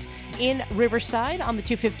blocked. In Riverside on the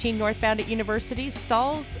 215 northbound at University, a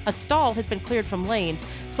stall has been cleared from lanes.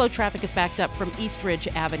 Slow traffic is backed up from East Ridge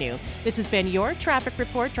Avenue. This has been your traffic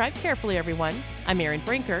report. Drive carefully, everyone. I'm Erin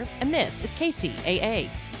Brinker, and this is KCAA.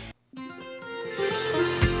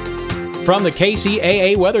 From the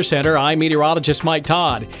KCAA Weather Center, I'm meteorologist Mike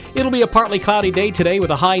Todd. It'll be a partly cloudy day today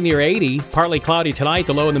with a high near 80. Partly cloudy tonight,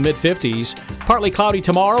 the low in the mid-50s. Partly cloudy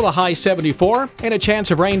tomorrow, the high 74. And a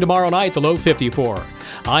chance of rain tomorrow night, the low 54.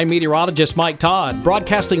 I'm meteorologist Mike Todd,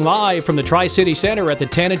 broadcasting live from the Tri-City Center at the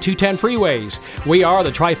 10 and 210 freeways. We are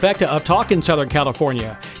the trifecta of talk in Southern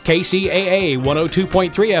California. KCAA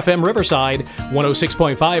 102.3 FM Riverside,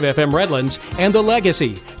 106.5 FM Redlands, and The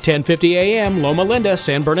Legacy, 1050 AM Loma Linda,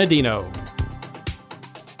 San Bernardino.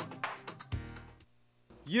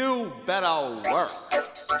 You better work.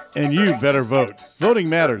 And you better vote. Voting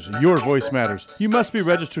matters. Your voice matters. You must be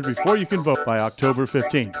registered before you can vote by October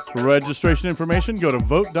 15th. For registration information, go to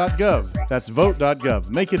vote.gov. That's vote.gov.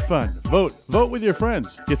 Make it fun. Vote. Vote with your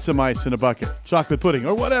friends. Get some ice in a bucket, chocolate pudding,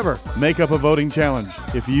 or whatever. Make up a voting challenge.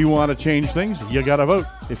 If you want to change things, you gotta vote.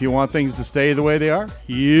 If you want things to stay the way they are,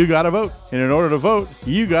 you gotta vote. And in order to vote,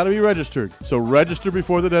 you gotta be registered. So register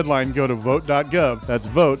before the deadline. Go to vote.gov. That's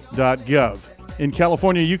vote.gov. In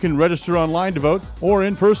California, you can register online to vote or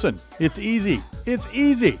in person. It's easy. It's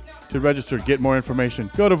easy to register. Get more information.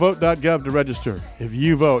 Go to vote.gov to register. If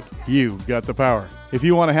you vote, you've got the power. If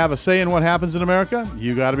you want to have a say in what happens in America,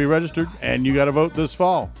 you got to be registered and you got to vote this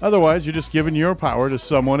fall. Otherwise, you're just giving your power to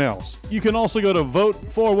someone else. You can also go to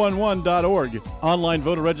vote411.org. Online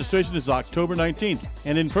voter registration is October 19th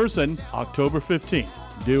and in person, October 15th.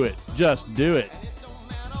 Do it. Just do it.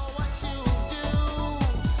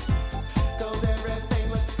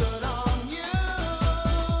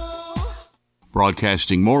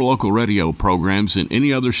 Broadcasting more local radio programs than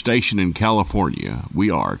any other station in California. We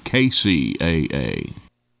are KCAA.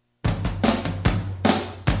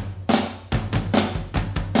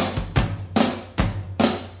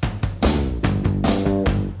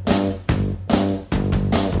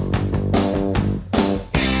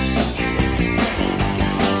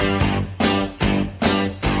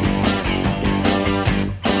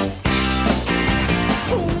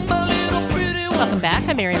 Welcome back.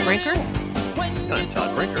 I'm Marian Brinker. I'm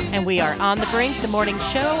Todd Brinker. And we are on the Brink, the morning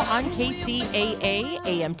show on KCAA,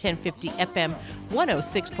 AM 1050, FM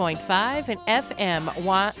 106.5, and FM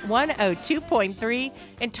 102.3.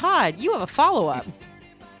 And Todd, you have a follow-up.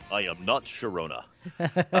 I am not Sharona.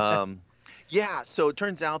 Yeah, so it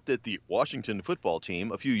turns out that the Washington football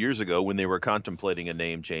team, a few years ago when they were contemplating a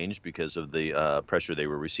name change because of the pressure they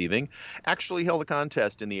were receiving, actually held a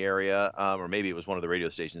contest in the area, or maybe it was one of the radio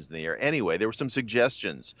stations in the area. Anyway, there were some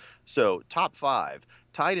suggestions. So top 5,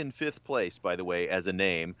 tied in 5th place, by the way, as a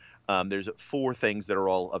name. There's 4 things that are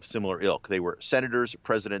all of similar ilk. They were senators,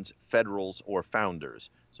 presidents, federals, or founders.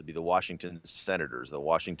 So it'd be the Washington Senators, the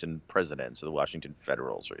Washington Presidents, or the Washington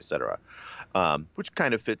Federals, or et cetera, which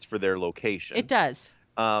kind of fits for their location. It does.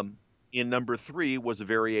 In number 3 was a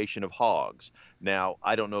variation of Hogs. Now,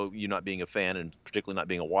 I don't know, you not being a fan, and particularly not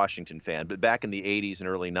being a Washington fan, but back in the 80s and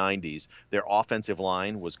early 90s, their offensive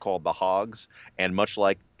line was called the Hogs. And much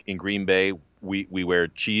like in Green Bay, we wear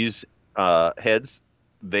cheese heads,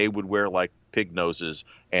 they would wear like pig noses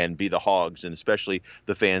and be the Hogs, and especially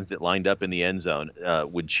the fans that lined up in the end zone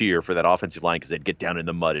would cheer for that offensive line because they'd get down in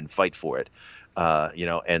the mud and fight for it.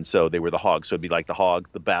 And so they were the Hogs. So it'd be like the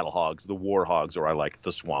Hogs, the Battle Hogs, the War Hogs, or I like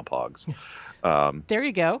the Swamp Hogs. There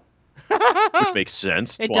you go. Which makes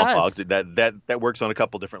sense. It Swamp does. Hogs. That works on a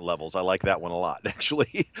couple different levels. I like that one a lot,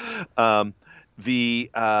 actually.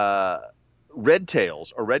 The Red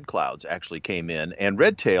Tails, or Red Clouds, actually came in, and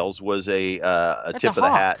Red Tails was a tip of the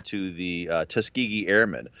hat to the Tuskegee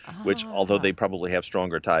Airmen, which, although they probably have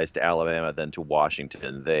stronger ties to Alabama than to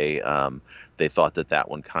Washington, they thought that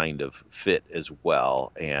one kind of fit as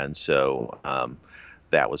well, and so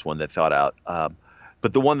that was one that thought out.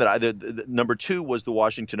 But the one that the number 2 was the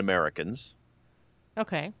Washington Americans.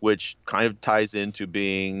 Okay. Which kind of ties into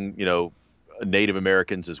being, Native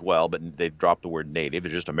Americans as well, but they dropped the word Native.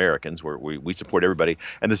 They're just Americans. We support everybody.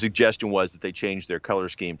 And the suggestion was that they change their color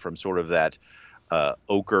scheme from sort of that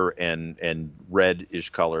ochre and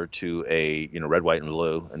red-ish color to a red, white, and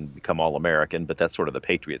blue, and become all American. But that's sort of the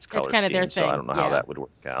Patriots color scheme. Their thing. So I don't know how that would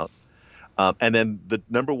work out. And then the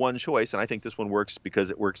number 1 choice, and I think this one works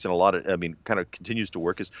because it works in a lot of, kind of continues to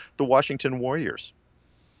work, is the Washington Warriors.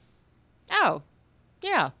 Oh,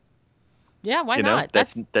 yeah. Yeah, why You know, not?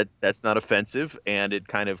 that's not offensive, and it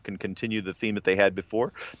kind of can continue the theme that they had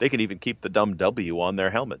before. They can even keep the dumb W on their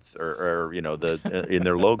helmets, or in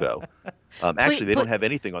their logo. Actually, they don't have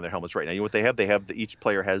anything on their helmets right now. You know what they have? They have each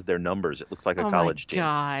player has their numbers. It looks like a college team. Oh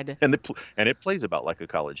my God! And it plays about like a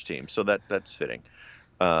college team, so that's fitting.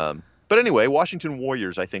 But anyway, Washington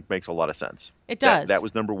Warriors, I think, makes a lot of sense. It does. That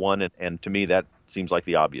was number 1, and to me, that seems like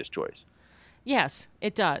the obvious choice. Yes,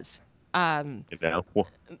 it does.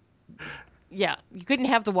 Yeah, you couldn't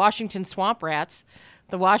have the Washington Swamp Rats,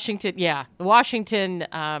 the Washington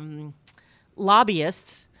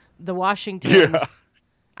lobbyists, the Washington,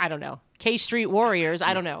 I don't know, K Street Warriors,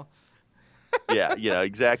 I don't know. Yeah,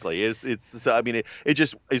 exactly. It's funny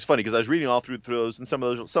because I was reading all through those, and some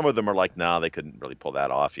of them are like, they couldn't really pull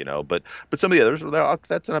that off, But some of the others,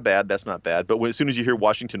 that's not bad. That's not bad. But as soon as you hear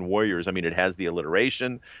Washington Warriors, it has the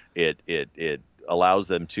alliteration. It allows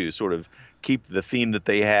them to sort of keep the theme that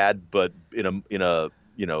they had, but in a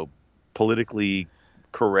politically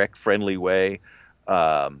correct, friendly way.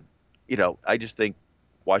 I just think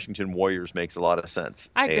Washington Warriors makes a lot of sense.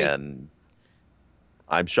 I agree. And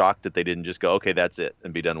I'm shocked that they didn't just go, okay, that's it,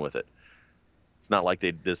 and be done with it. It's not like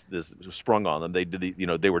this sprung on them. They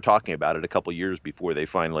did, they were talking about it a couple years before they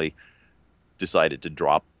finally decided to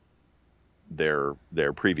drop their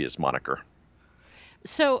previous moniker.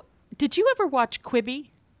 So, did you ever watch Quibi?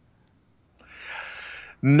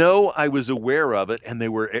 No, I was aware of it, and they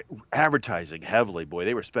were advertising heavily. Boy,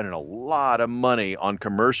 they were spending a lot of money on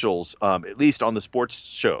commercials, at least on the sports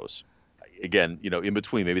shows. Again, in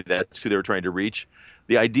between, maybe that's who they were trying to reach.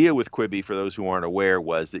 The idea with Quibi, for those who aren't aware,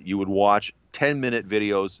 was that you would watch 10-minute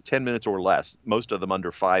videos, 10 minutes or less, most of them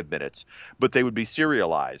under 5 minutes, but they would be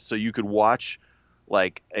serialized. So you could watch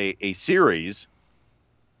like a series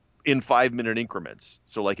in 5-minute increments.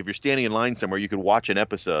 So like if you're standing in line somewhere, you could watch an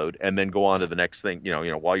episode and then go on to the next thing,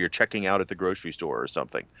 while you're checking out at the grocery store or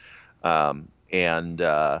something.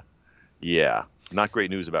 Yeah, not great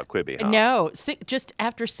news about Quibi, huh? No, just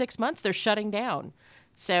after 6 months, they're shutting down.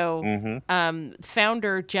 So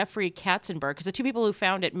founder Jeffrey Katzenberg, because the two people who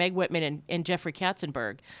found it, Meg Whitman and Jeffrey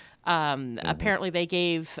Katzenberg, apparently they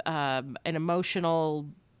gave an emotional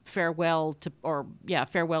farewell to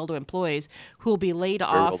employees who will be laid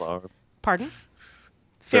off. Pardon?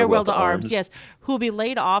 Farewell to arms. Yes, who will be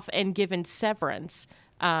laid off and given severance.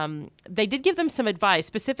 They did give them some advice.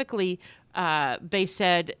 Specifically, they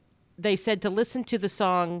said to listen to the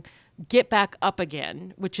song "Get Back Up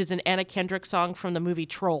Again," which is an Anna Kendrick song from the movie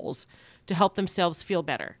Trolls, to help themselves feel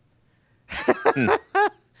better.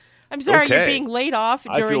 I'm sorry, you're being laid off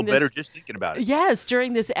during this. I feel better just thinking about it. Yes,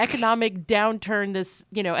 during this economic downturn,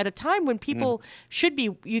 at a time when people should be,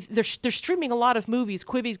 they're streaming a lot of movies.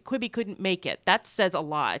 Quibi couldn't make it. That says a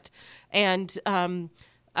lot. And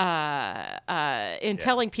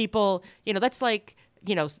telling people, that's like,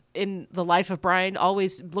 in the life of Brian,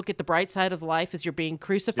 always look at the bright side of life as you're being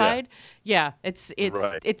crucified. Yeah, it's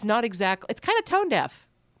not exactly, it's kind of tone deaf.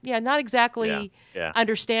 Yeah, not exactly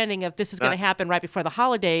understanding of this is going to happen right before the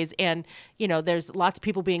holidays, and there's lots of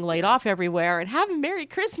people being laid off everywhere, and have a Merry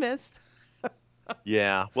Christmas.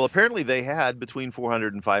 Yeah, well, apparently they had between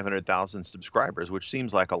 400 and 500,000 subscribers, which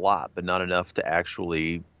seems like a lot, but not enough to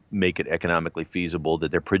actually make it economically feasible. That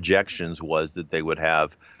their projections was that they would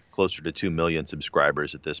have closer to 2 million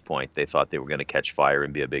subscribers at this point. They thought they were going to catch fire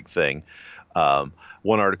and be a big thing.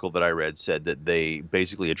 One article that I read said that they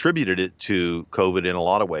basically attributed it to COVID in a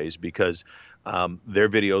lot of ways because their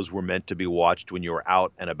videos were meant to be watched when you were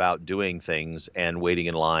out and about doing things and waiting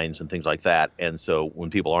in lines and things like that. And so when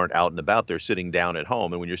people aren't out and about, they're sitting down at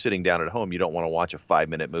home. And when you're sitting down at home, you don't want to watch a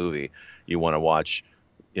 5-minute movie. You want to watch,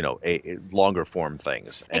 a longer form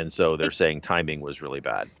things. And so they're saying timing was really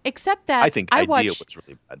bad. Except that I think idea was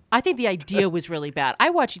really bad. I think the idea was really bad. I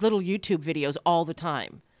watch little YouTube videos all the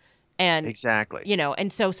time. And exactly,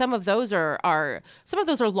 and so some of those are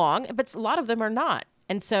long, but a lot of them are not.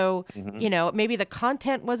 And so, maybe the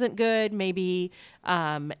content wasn't good. Maybe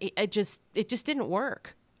it just didn't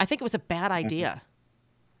work. I think it was a bad idea.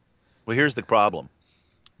 Well, here's the problem.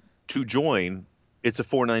 To join, it's a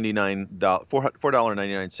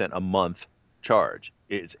 $4.99 a month charge.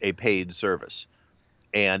 It's a paid service,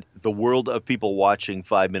 and the world of people watching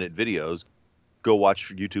 5-minute videos go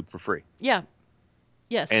watch YouTube for free. Yeah.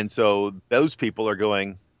 Yes. And so those people are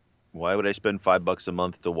going, why would I spend $5 a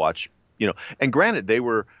month to watch, and granted, they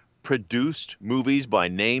were produced movies by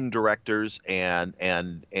named directors and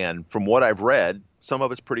from what I've read, some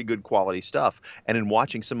of it's pretty good quality stuff. And in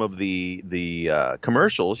watching some of the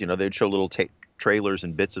commercials, they'd show little trailers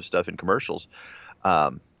and bits of stuff in commercials.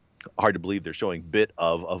 Hard to believe they're showing bit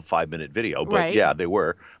of a 5-minute video, but right. Yeah, they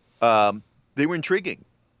were. They were intriguing.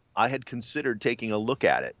 I had considered taking a look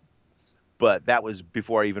at it. But that was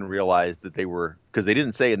before I even realized that they were, because they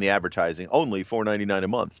didn't say in the advertising only $4.99 a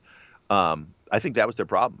month. I think that was their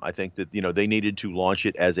problem. I think that they needed to launch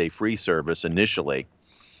it as a free service initially,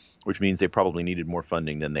 which means they probably needed more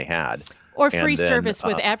funding than they had. Or free service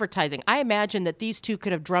with advertising. I imagine that these two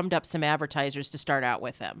could have drummed up some advertisers to start out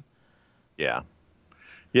with them. Yeah.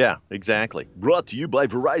 Yeah, exactly. Brought to you by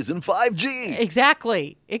Verizon 5G.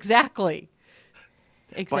 Exactly.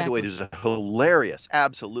 By the way, there's a hilarious,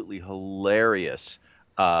 absolutely hilarious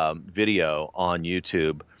video on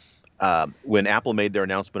YouTube when Apple made their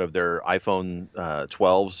announcement of their iPhone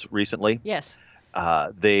 12s recently. Yes.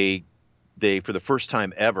 They for the first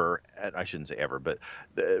time ever, I shouldn't say ever, but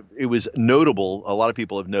it was notable. A lot of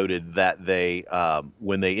people have noted that they,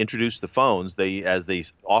 when they introduced the phones, they, as they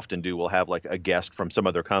often do, will have like a guest from some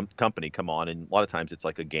other company come on. And a lot of times it's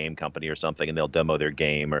like a game company or something, and they'll demo their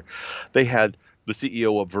game. Or they had the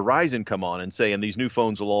CEO of Verizon come on and say, and these new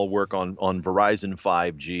phones will all work on Verizon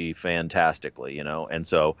 5G fantastically, and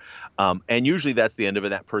so, and usually that's the end of it,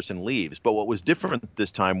 that person leaves. But what was different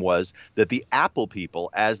this time was that the Apple people,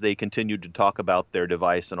 as they continued to talk about their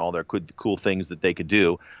device and all their cool things that they could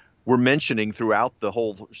do, were mentioning throughout the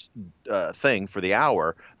whole thing for the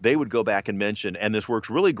hour, they would go back and mention, and this works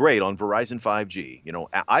really great on Verizon 5G,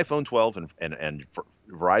 iPhone 12 and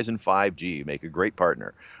Verizon 5G make a great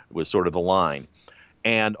partner, was sort of the line.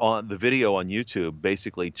 And on the video on YouTube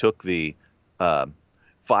basically took the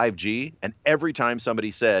 5G, and every time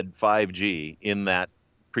somebody said 5G in that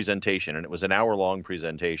presentation, and it was an hour-long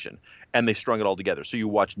presentation, and they strung it all together. So you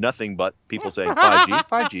watch nothing but people saying 5G,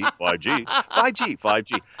 5G, 5G, 5G,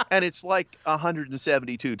 5G, and it's like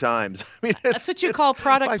 172 times. I mean, that's what you call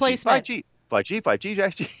product 5G, placement. 5G,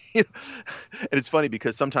 5G. And it's funny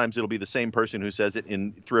because sometimes it'll be the same person who says it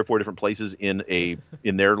in 3 or 4 different places in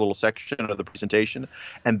their little section of the presentation,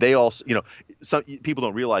 and they also, some people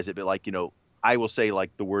don't realize it, but I will say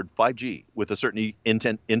like the word 5G with a certain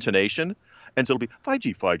intonation, and so it'll be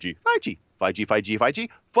 5G, 5G, 5G, 5G, 5G, 5G,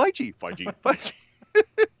 5G, 5G, 5G.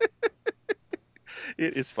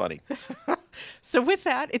 It is funny. So with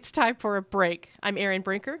that, it's time for a break. I'm Erin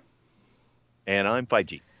Brinker. And I'm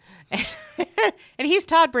 5G. And he's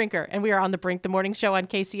Todd Brinker, and we are on The Brink, the morning show on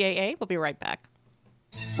KCAA. We'll be right back.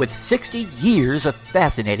 With 60 years of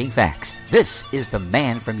fascinating facts, this is The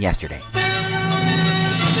Man from Yesterday.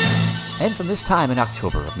 And from this time in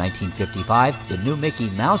October of 1955, the new Mickey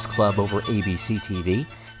Mouse Club over ABC TV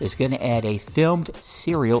is going to add a filmed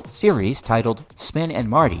serial series titled Spin and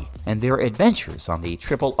Marty and their adventures on the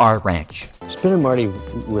Triple R Ranch. Spin and Marty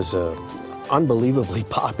was a unbelievably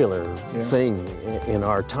popular thing in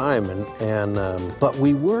our time, but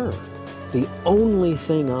we were the only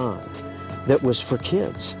thing on that was for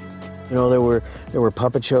kids. There were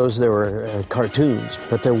puppet shows, there were cartoons,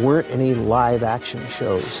 but there weren't any live action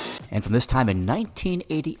shows. And from this time in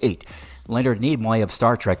 1988, Leonard Nimoy of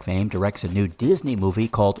Star Trek fame directs a new Disney movie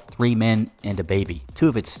called 3 Men and a Baby. 2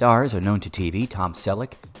 of its stars are known to TV, Tom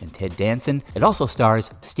Selleck and Ted Danson. It also stars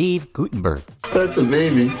Steve Guttenberg. That's a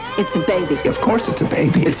baby. It's a baby. Of course it's a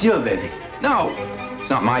baby. It's your baby. No, it's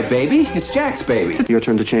not my baby. It's Jack's baby. Your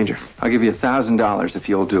turn to change her. I'll give you $1,000 if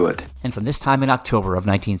you'll do it. And from this time in October of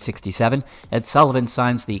 1967, Ed Sullivan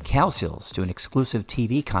signs the Cowsills to an exclusive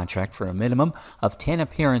TV contract for a minimum of 10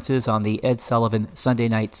 appearances on the Ed Sullivan Sunday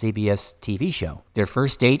night CBS TV show. Their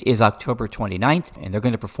first date is October 29th, and they're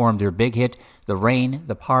going to perform their big hit, The Rain,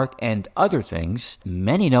 The Park, and Other Things.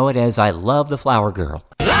 Many know it as I Love the Flower Girl.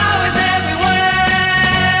 Love is everywhere.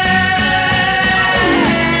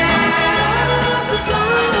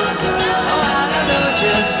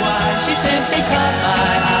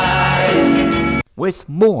 With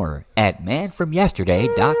more at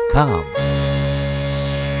manfromyesterday.com.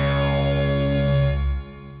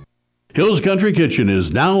 Hills Country Kitchen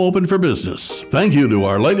is now open for business. Thank you to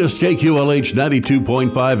our latest KQLH 92.5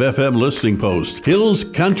 FM listening post, Hills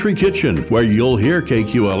Country Kitchen, where you'll hear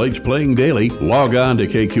KQLH playing daily. Log on to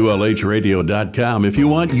KQLHradio.com if you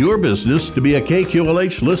want your business to be a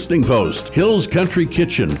KQLH listening post. Hills Country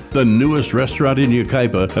Kitchen, the newest restaurant in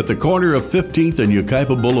Yucaipa at the corner of 15th and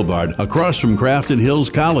Yucaipa Boulevard, across from Crafton Hills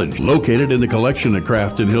College. Located in the collection of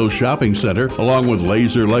Crafton Hills Shopping Center, along with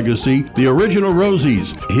Laser Legacy, the Original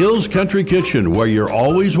Rosie's, Hills Country Kitchen, where you're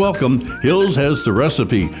always welcome. Hills has the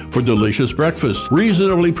recipe for delicious breakfast,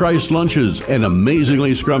 reasonably priced lunches, and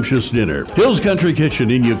amazingly scrumptious dinner. Hills Country Kitchen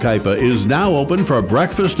in Yucaipa is now open for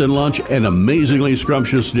breakfast and lunch and amazingly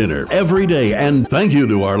scrumptious dinner every day. And thank you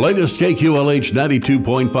to our latest KQLH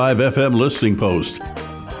 92.5 FM listening post.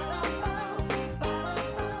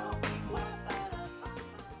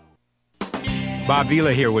 Bob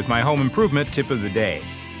Vila here with my home improvement tip of the day.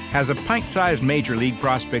 Has a pint-sized major league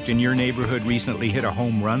prospect in your neighborhood recently hit a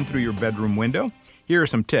home run through your bedroom window? Here are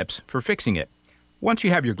some tips for fixing it. Once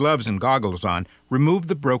you have your gloves and goggles on, remove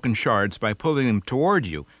the broken shards by pulling them toward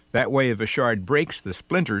you. That way, if a shard breaks, the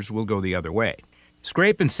splinters will go the other way.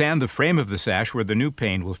 Scrape and sand the frame of the sash where the new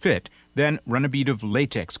pane will fit. Then run a bead of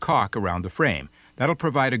latex caulk around the frame. That'll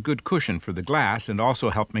provide a good cushion for the glass and also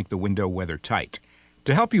help make the window weather tight.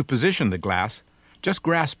 To help you position the glass, just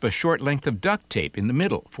grasp a short length of duct tape in the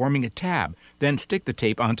middle, forming a tab. Then stick the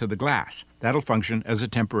tape onto the glass. That'll function as a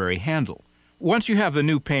temporary handle. Once you have the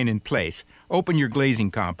new pane in place, open your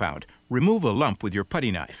glazing compound. Remove a lump with your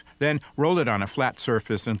putty knife. Then roll it on a flat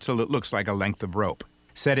surface until it looks like a length of rope.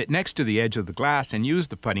 Set it next to the edge of the glass and use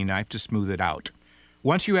the putty knife to smooth it out.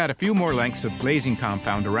 Once you add a few more lengths of glazing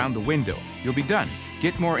compound around the window, you'll be done.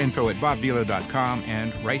 Get more info at BobVila.com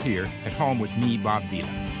and right here at home with me, Bob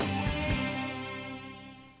Vila.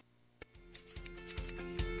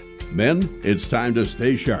 Men, it's time to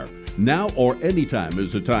stay sharp. Now or anytime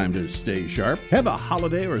is the time to stay sharp. Have a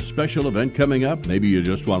holiday or special event coming up? Maybe you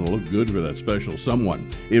just want to look good for that special someone.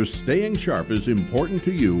 If staying sharp is important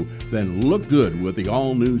to you, then look good with the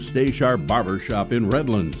all-new Stay Sharp Barber Shop in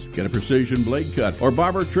Redlands. Get a precision blade cut or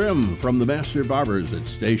barber trim from the master barbers at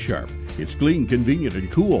Stay Sharp. It's clean, convenient, and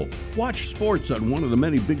cool. Watch sports on one of the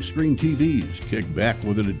many big screen TVs. Kick back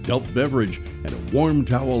with an adult beverage and a warm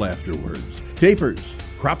towel afterwards. Tapers,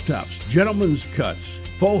 crop tops, gentlemen's cuts,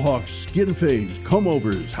 faux hawks, skin fades,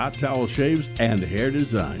 comb-overs, hot towel shaves, and hair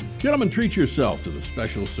design. Gentlemen, treat yourself to the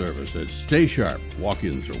special service at Stay Sharp.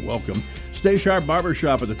 Walk-ins are welcome. Stay Sharp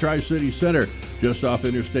Barbershop at the Tri-City Center, just off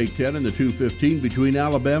Interstate 10 and the 215 between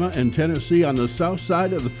Alabama and Tennessee on the south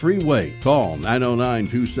side of the freeway. Call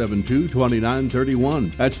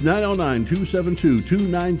 909-272-2931. That's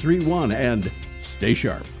 909-272-2931 and stay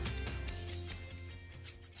sharp.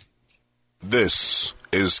 This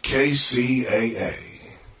is KCAA.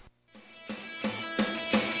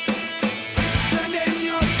 Sending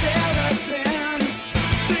your skeletons,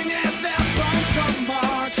 sing as their bones come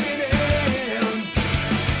marching in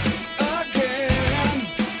again.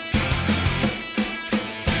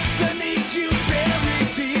 They need you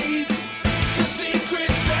buried deep, the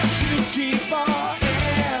secrets that you keep are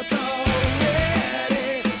at the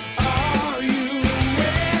ready. Are you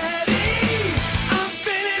ready? I'm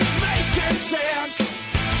finished making sense,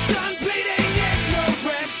 done bleeding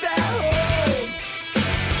ignorance that hope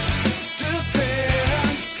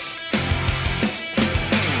defense.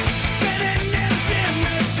 Spinning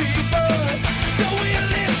infinity, but the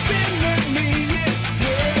wheel is spinning me. It's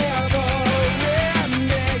never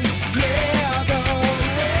ending, never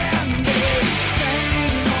ending.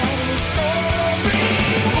 Same old story.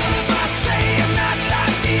 What if I say I'm not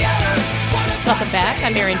like the others? What if Welcome back.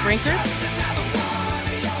 I'm Erin Brinker.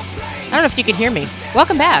 I don't know if you can hear me.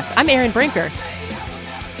 Welcome back. I'm Erin Brinker.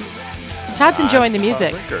 Todd's enjoying the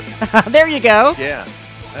music. There you go. Yeah.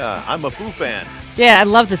 I'm a Foo fan. Yeah, I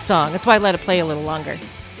love this song. That's why I let it play a little longer.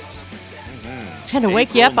 Trying to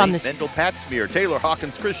wake you up on this. Mental Pat Smear, Taylor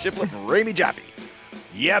Hawkins, Chris Shiplett, and Ramey Jaffe.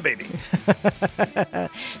 Yeah, baby.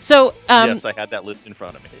 So, yes, I had that list in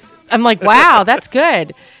front of me. I'm like, wow, that's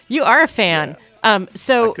good. You are a fan. I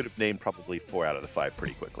So could have named probably 4 out of the 5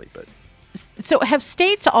 pretty quickly, but have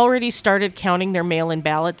states already started counting their mail-in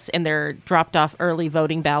ballots and their dropped-off early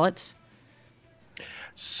voting ballots?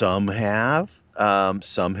 some have.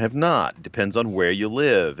 Some have not. Depends on where you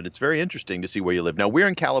live. And it's very interesting to see where you live. Now, we're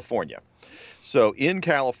in California. So in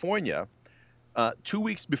California, 2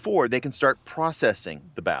 weeks before, they can start processing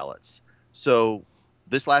the ballots. So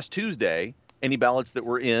this last Tuesday, any ballots that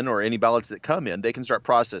were in or any ballots that come in, they can start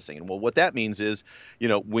processing. And well, what that means is,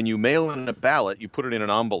 when you mail in a ballot, you put it in an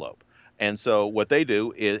envelope. And so what they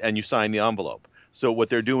do is, and you sign the envelope. So what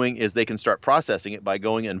they're doing is they can start processing it by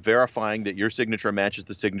going and verifying that your signature matches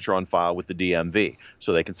the signature on file with the DMV.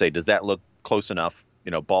 So they can say, does that look close enough?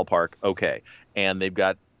 Ballpark, okay. And they've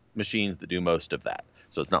got machines that do most of that.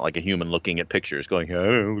 So it's not like a human looking at pictures going, hey,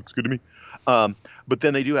 it looks good to me. But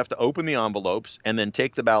then they do have to open the envelopes and then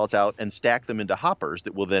take the ballots out and stack them into hoppers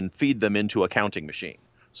that will then feed them into a counting machine.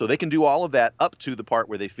 So they can do all of that up to the part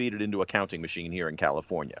where they feed it into a counting machine here in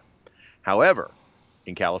California. However,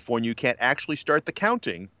 in California, you can't actually start the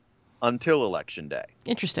counting until Election Day.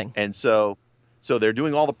 Interesting. And so they're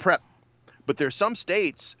doing all the prep. But there's some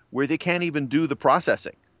states where they can't even do the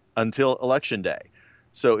processing until Election Day.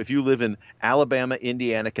 So if you live in Alabama,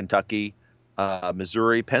 Indiana, Kentucky,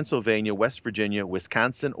 Missouri, Pennsylvania, West Virginia,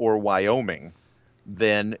 Wisconsin, or Wyoming,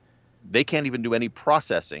 then they can't even do any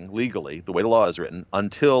processing legally, the way the law is written,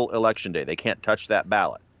 until Election Day. They can't touch that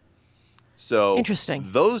ballot. So interesting.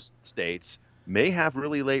 Those states may have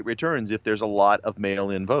really late returns if there's a lot of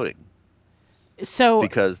mail-in voting. So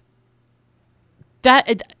because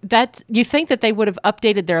that you think that they would have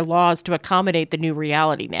updated their laws to accommodate the new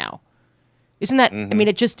reality now? Isn't that? I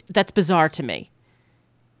mean, that's bizarre to me.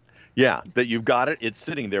 Yeah, that you've got it, it's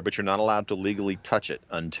sitting there, but you're not allowed to legally touch it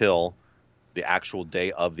until the actual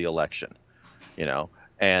day of the election,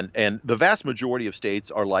 And the vast majority of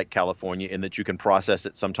states are like California in that you can process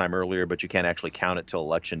it sometime earlier, but you can't actually count it till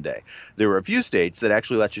Election Day. There are a few states that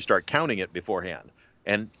actually let you start counting it beforehand.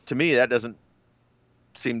 And to me, that doesn't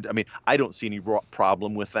seem, I don't see any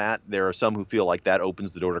problem with that. There are some who feel like that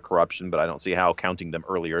opens the door to corruption, but I don't see how counting them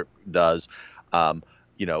earlier does. And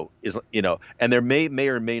there may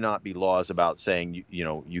or may not be laws about saying,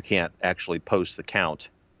 you can't actually post the count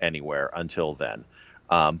anywhere until then.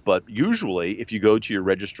 But usually, if you go to your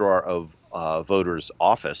registrar of voters'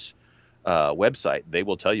 office website, they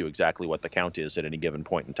will tell you exactly what the count is at any given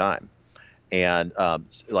point in time. And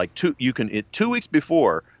 2 weeks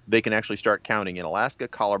before, they can actually start counting in Alaska,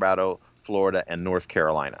 Colorado, Florida, and North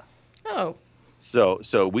Carolina. Oh.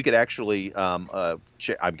 So we could actually, I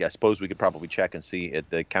suppose we could probably check and see at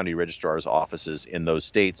the county registrar's offices in those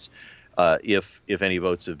states if any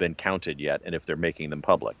votes have been counted yet and if they're making them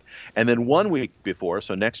public. And then 1 week before,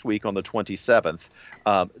 so next week on the 27th,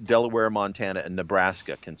 Delaware, Montana, and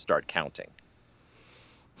Nebraska can start counting.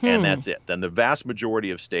 And that's it. Then the vast majority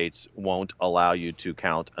of states won't allow you to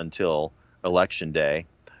count until Election Day.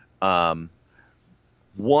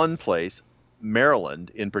 One place,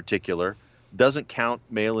 Maryland in particular, doesn't count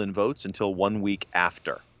mail-in votes until 1 week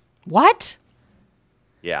after. What?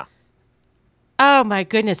 Yeah. Oh, my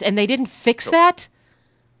goodness. And they didn't fix that?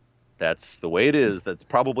 That's the way it is. That's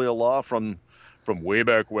probably a law from way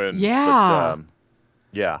back when. Yeah. But,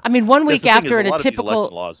 yeah. I mean, 1 week after in a a lot typical... of these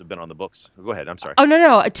election laws have been on the books. Go ahead. I'm sorry. Oh,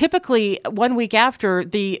 no. Typically, 1 week after,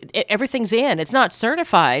 everything's in. It's not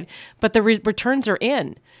certified, but the returns are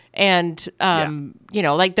in. And,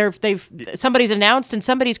 like somebody's announced and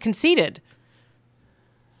somebody's conceded.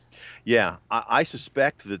 Yeah, I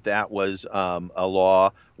suspect that was a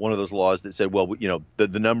law, one of those laws that said, well, the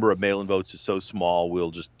number of mail-in votes is so small, we'll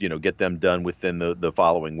just, get them done within the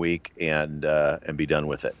following week and be done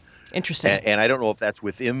with it. Interesting. And I don't know if that's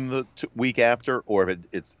within the week after or if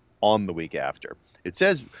it's on the week after. It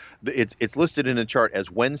says it's listed in a chart as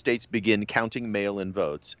when states begin counting mail-in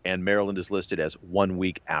votes, and Maryland is listed as 1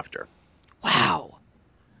 week after. Wow.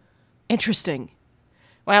 Interesting.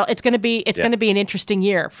 Well, it's going to be an interesting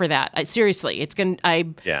year for that. Seriously, it's going. I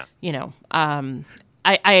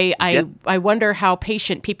wonder how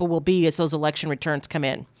patient people will be as those election returns come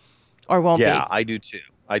in, or won't be. Yeah, I do too.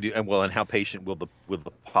 I do. And well, and how patient will the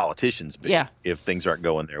politicians be if things aren't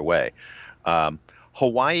going their way?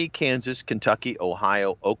 Hawaii, Kansas, Kentucky,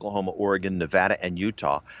 Ohio, Oklahoma, Oregon, Nevada, and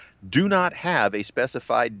Utah do not have a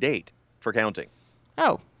specified date for counting.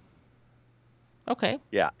 Oh. Okay.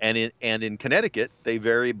 Yeah, and in Connecticut, they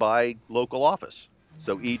vary by local office.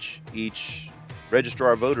 So each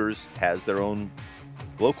registrar of voters has their own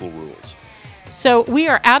local rules. So we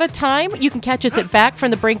are out of time. You can catch us at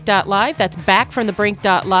backfromthebrink.live. That's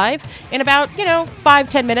backfromthebrink.live in about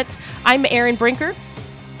 5-10 minutes. I'm Aaron Brinker.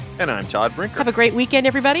 And I'm Todd Brinker. Have a great weekend,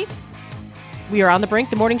 everybody. We are on The Brink,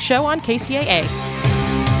 the morning show on KCAA.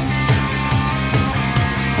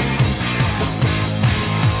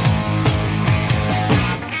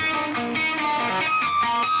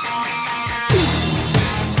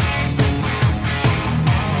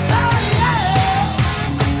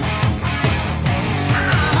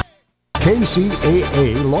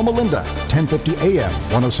 KCAA Loma Linda, 1050 AM,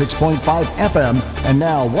 106.5 FM, and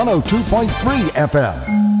now 102.3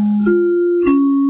 FM.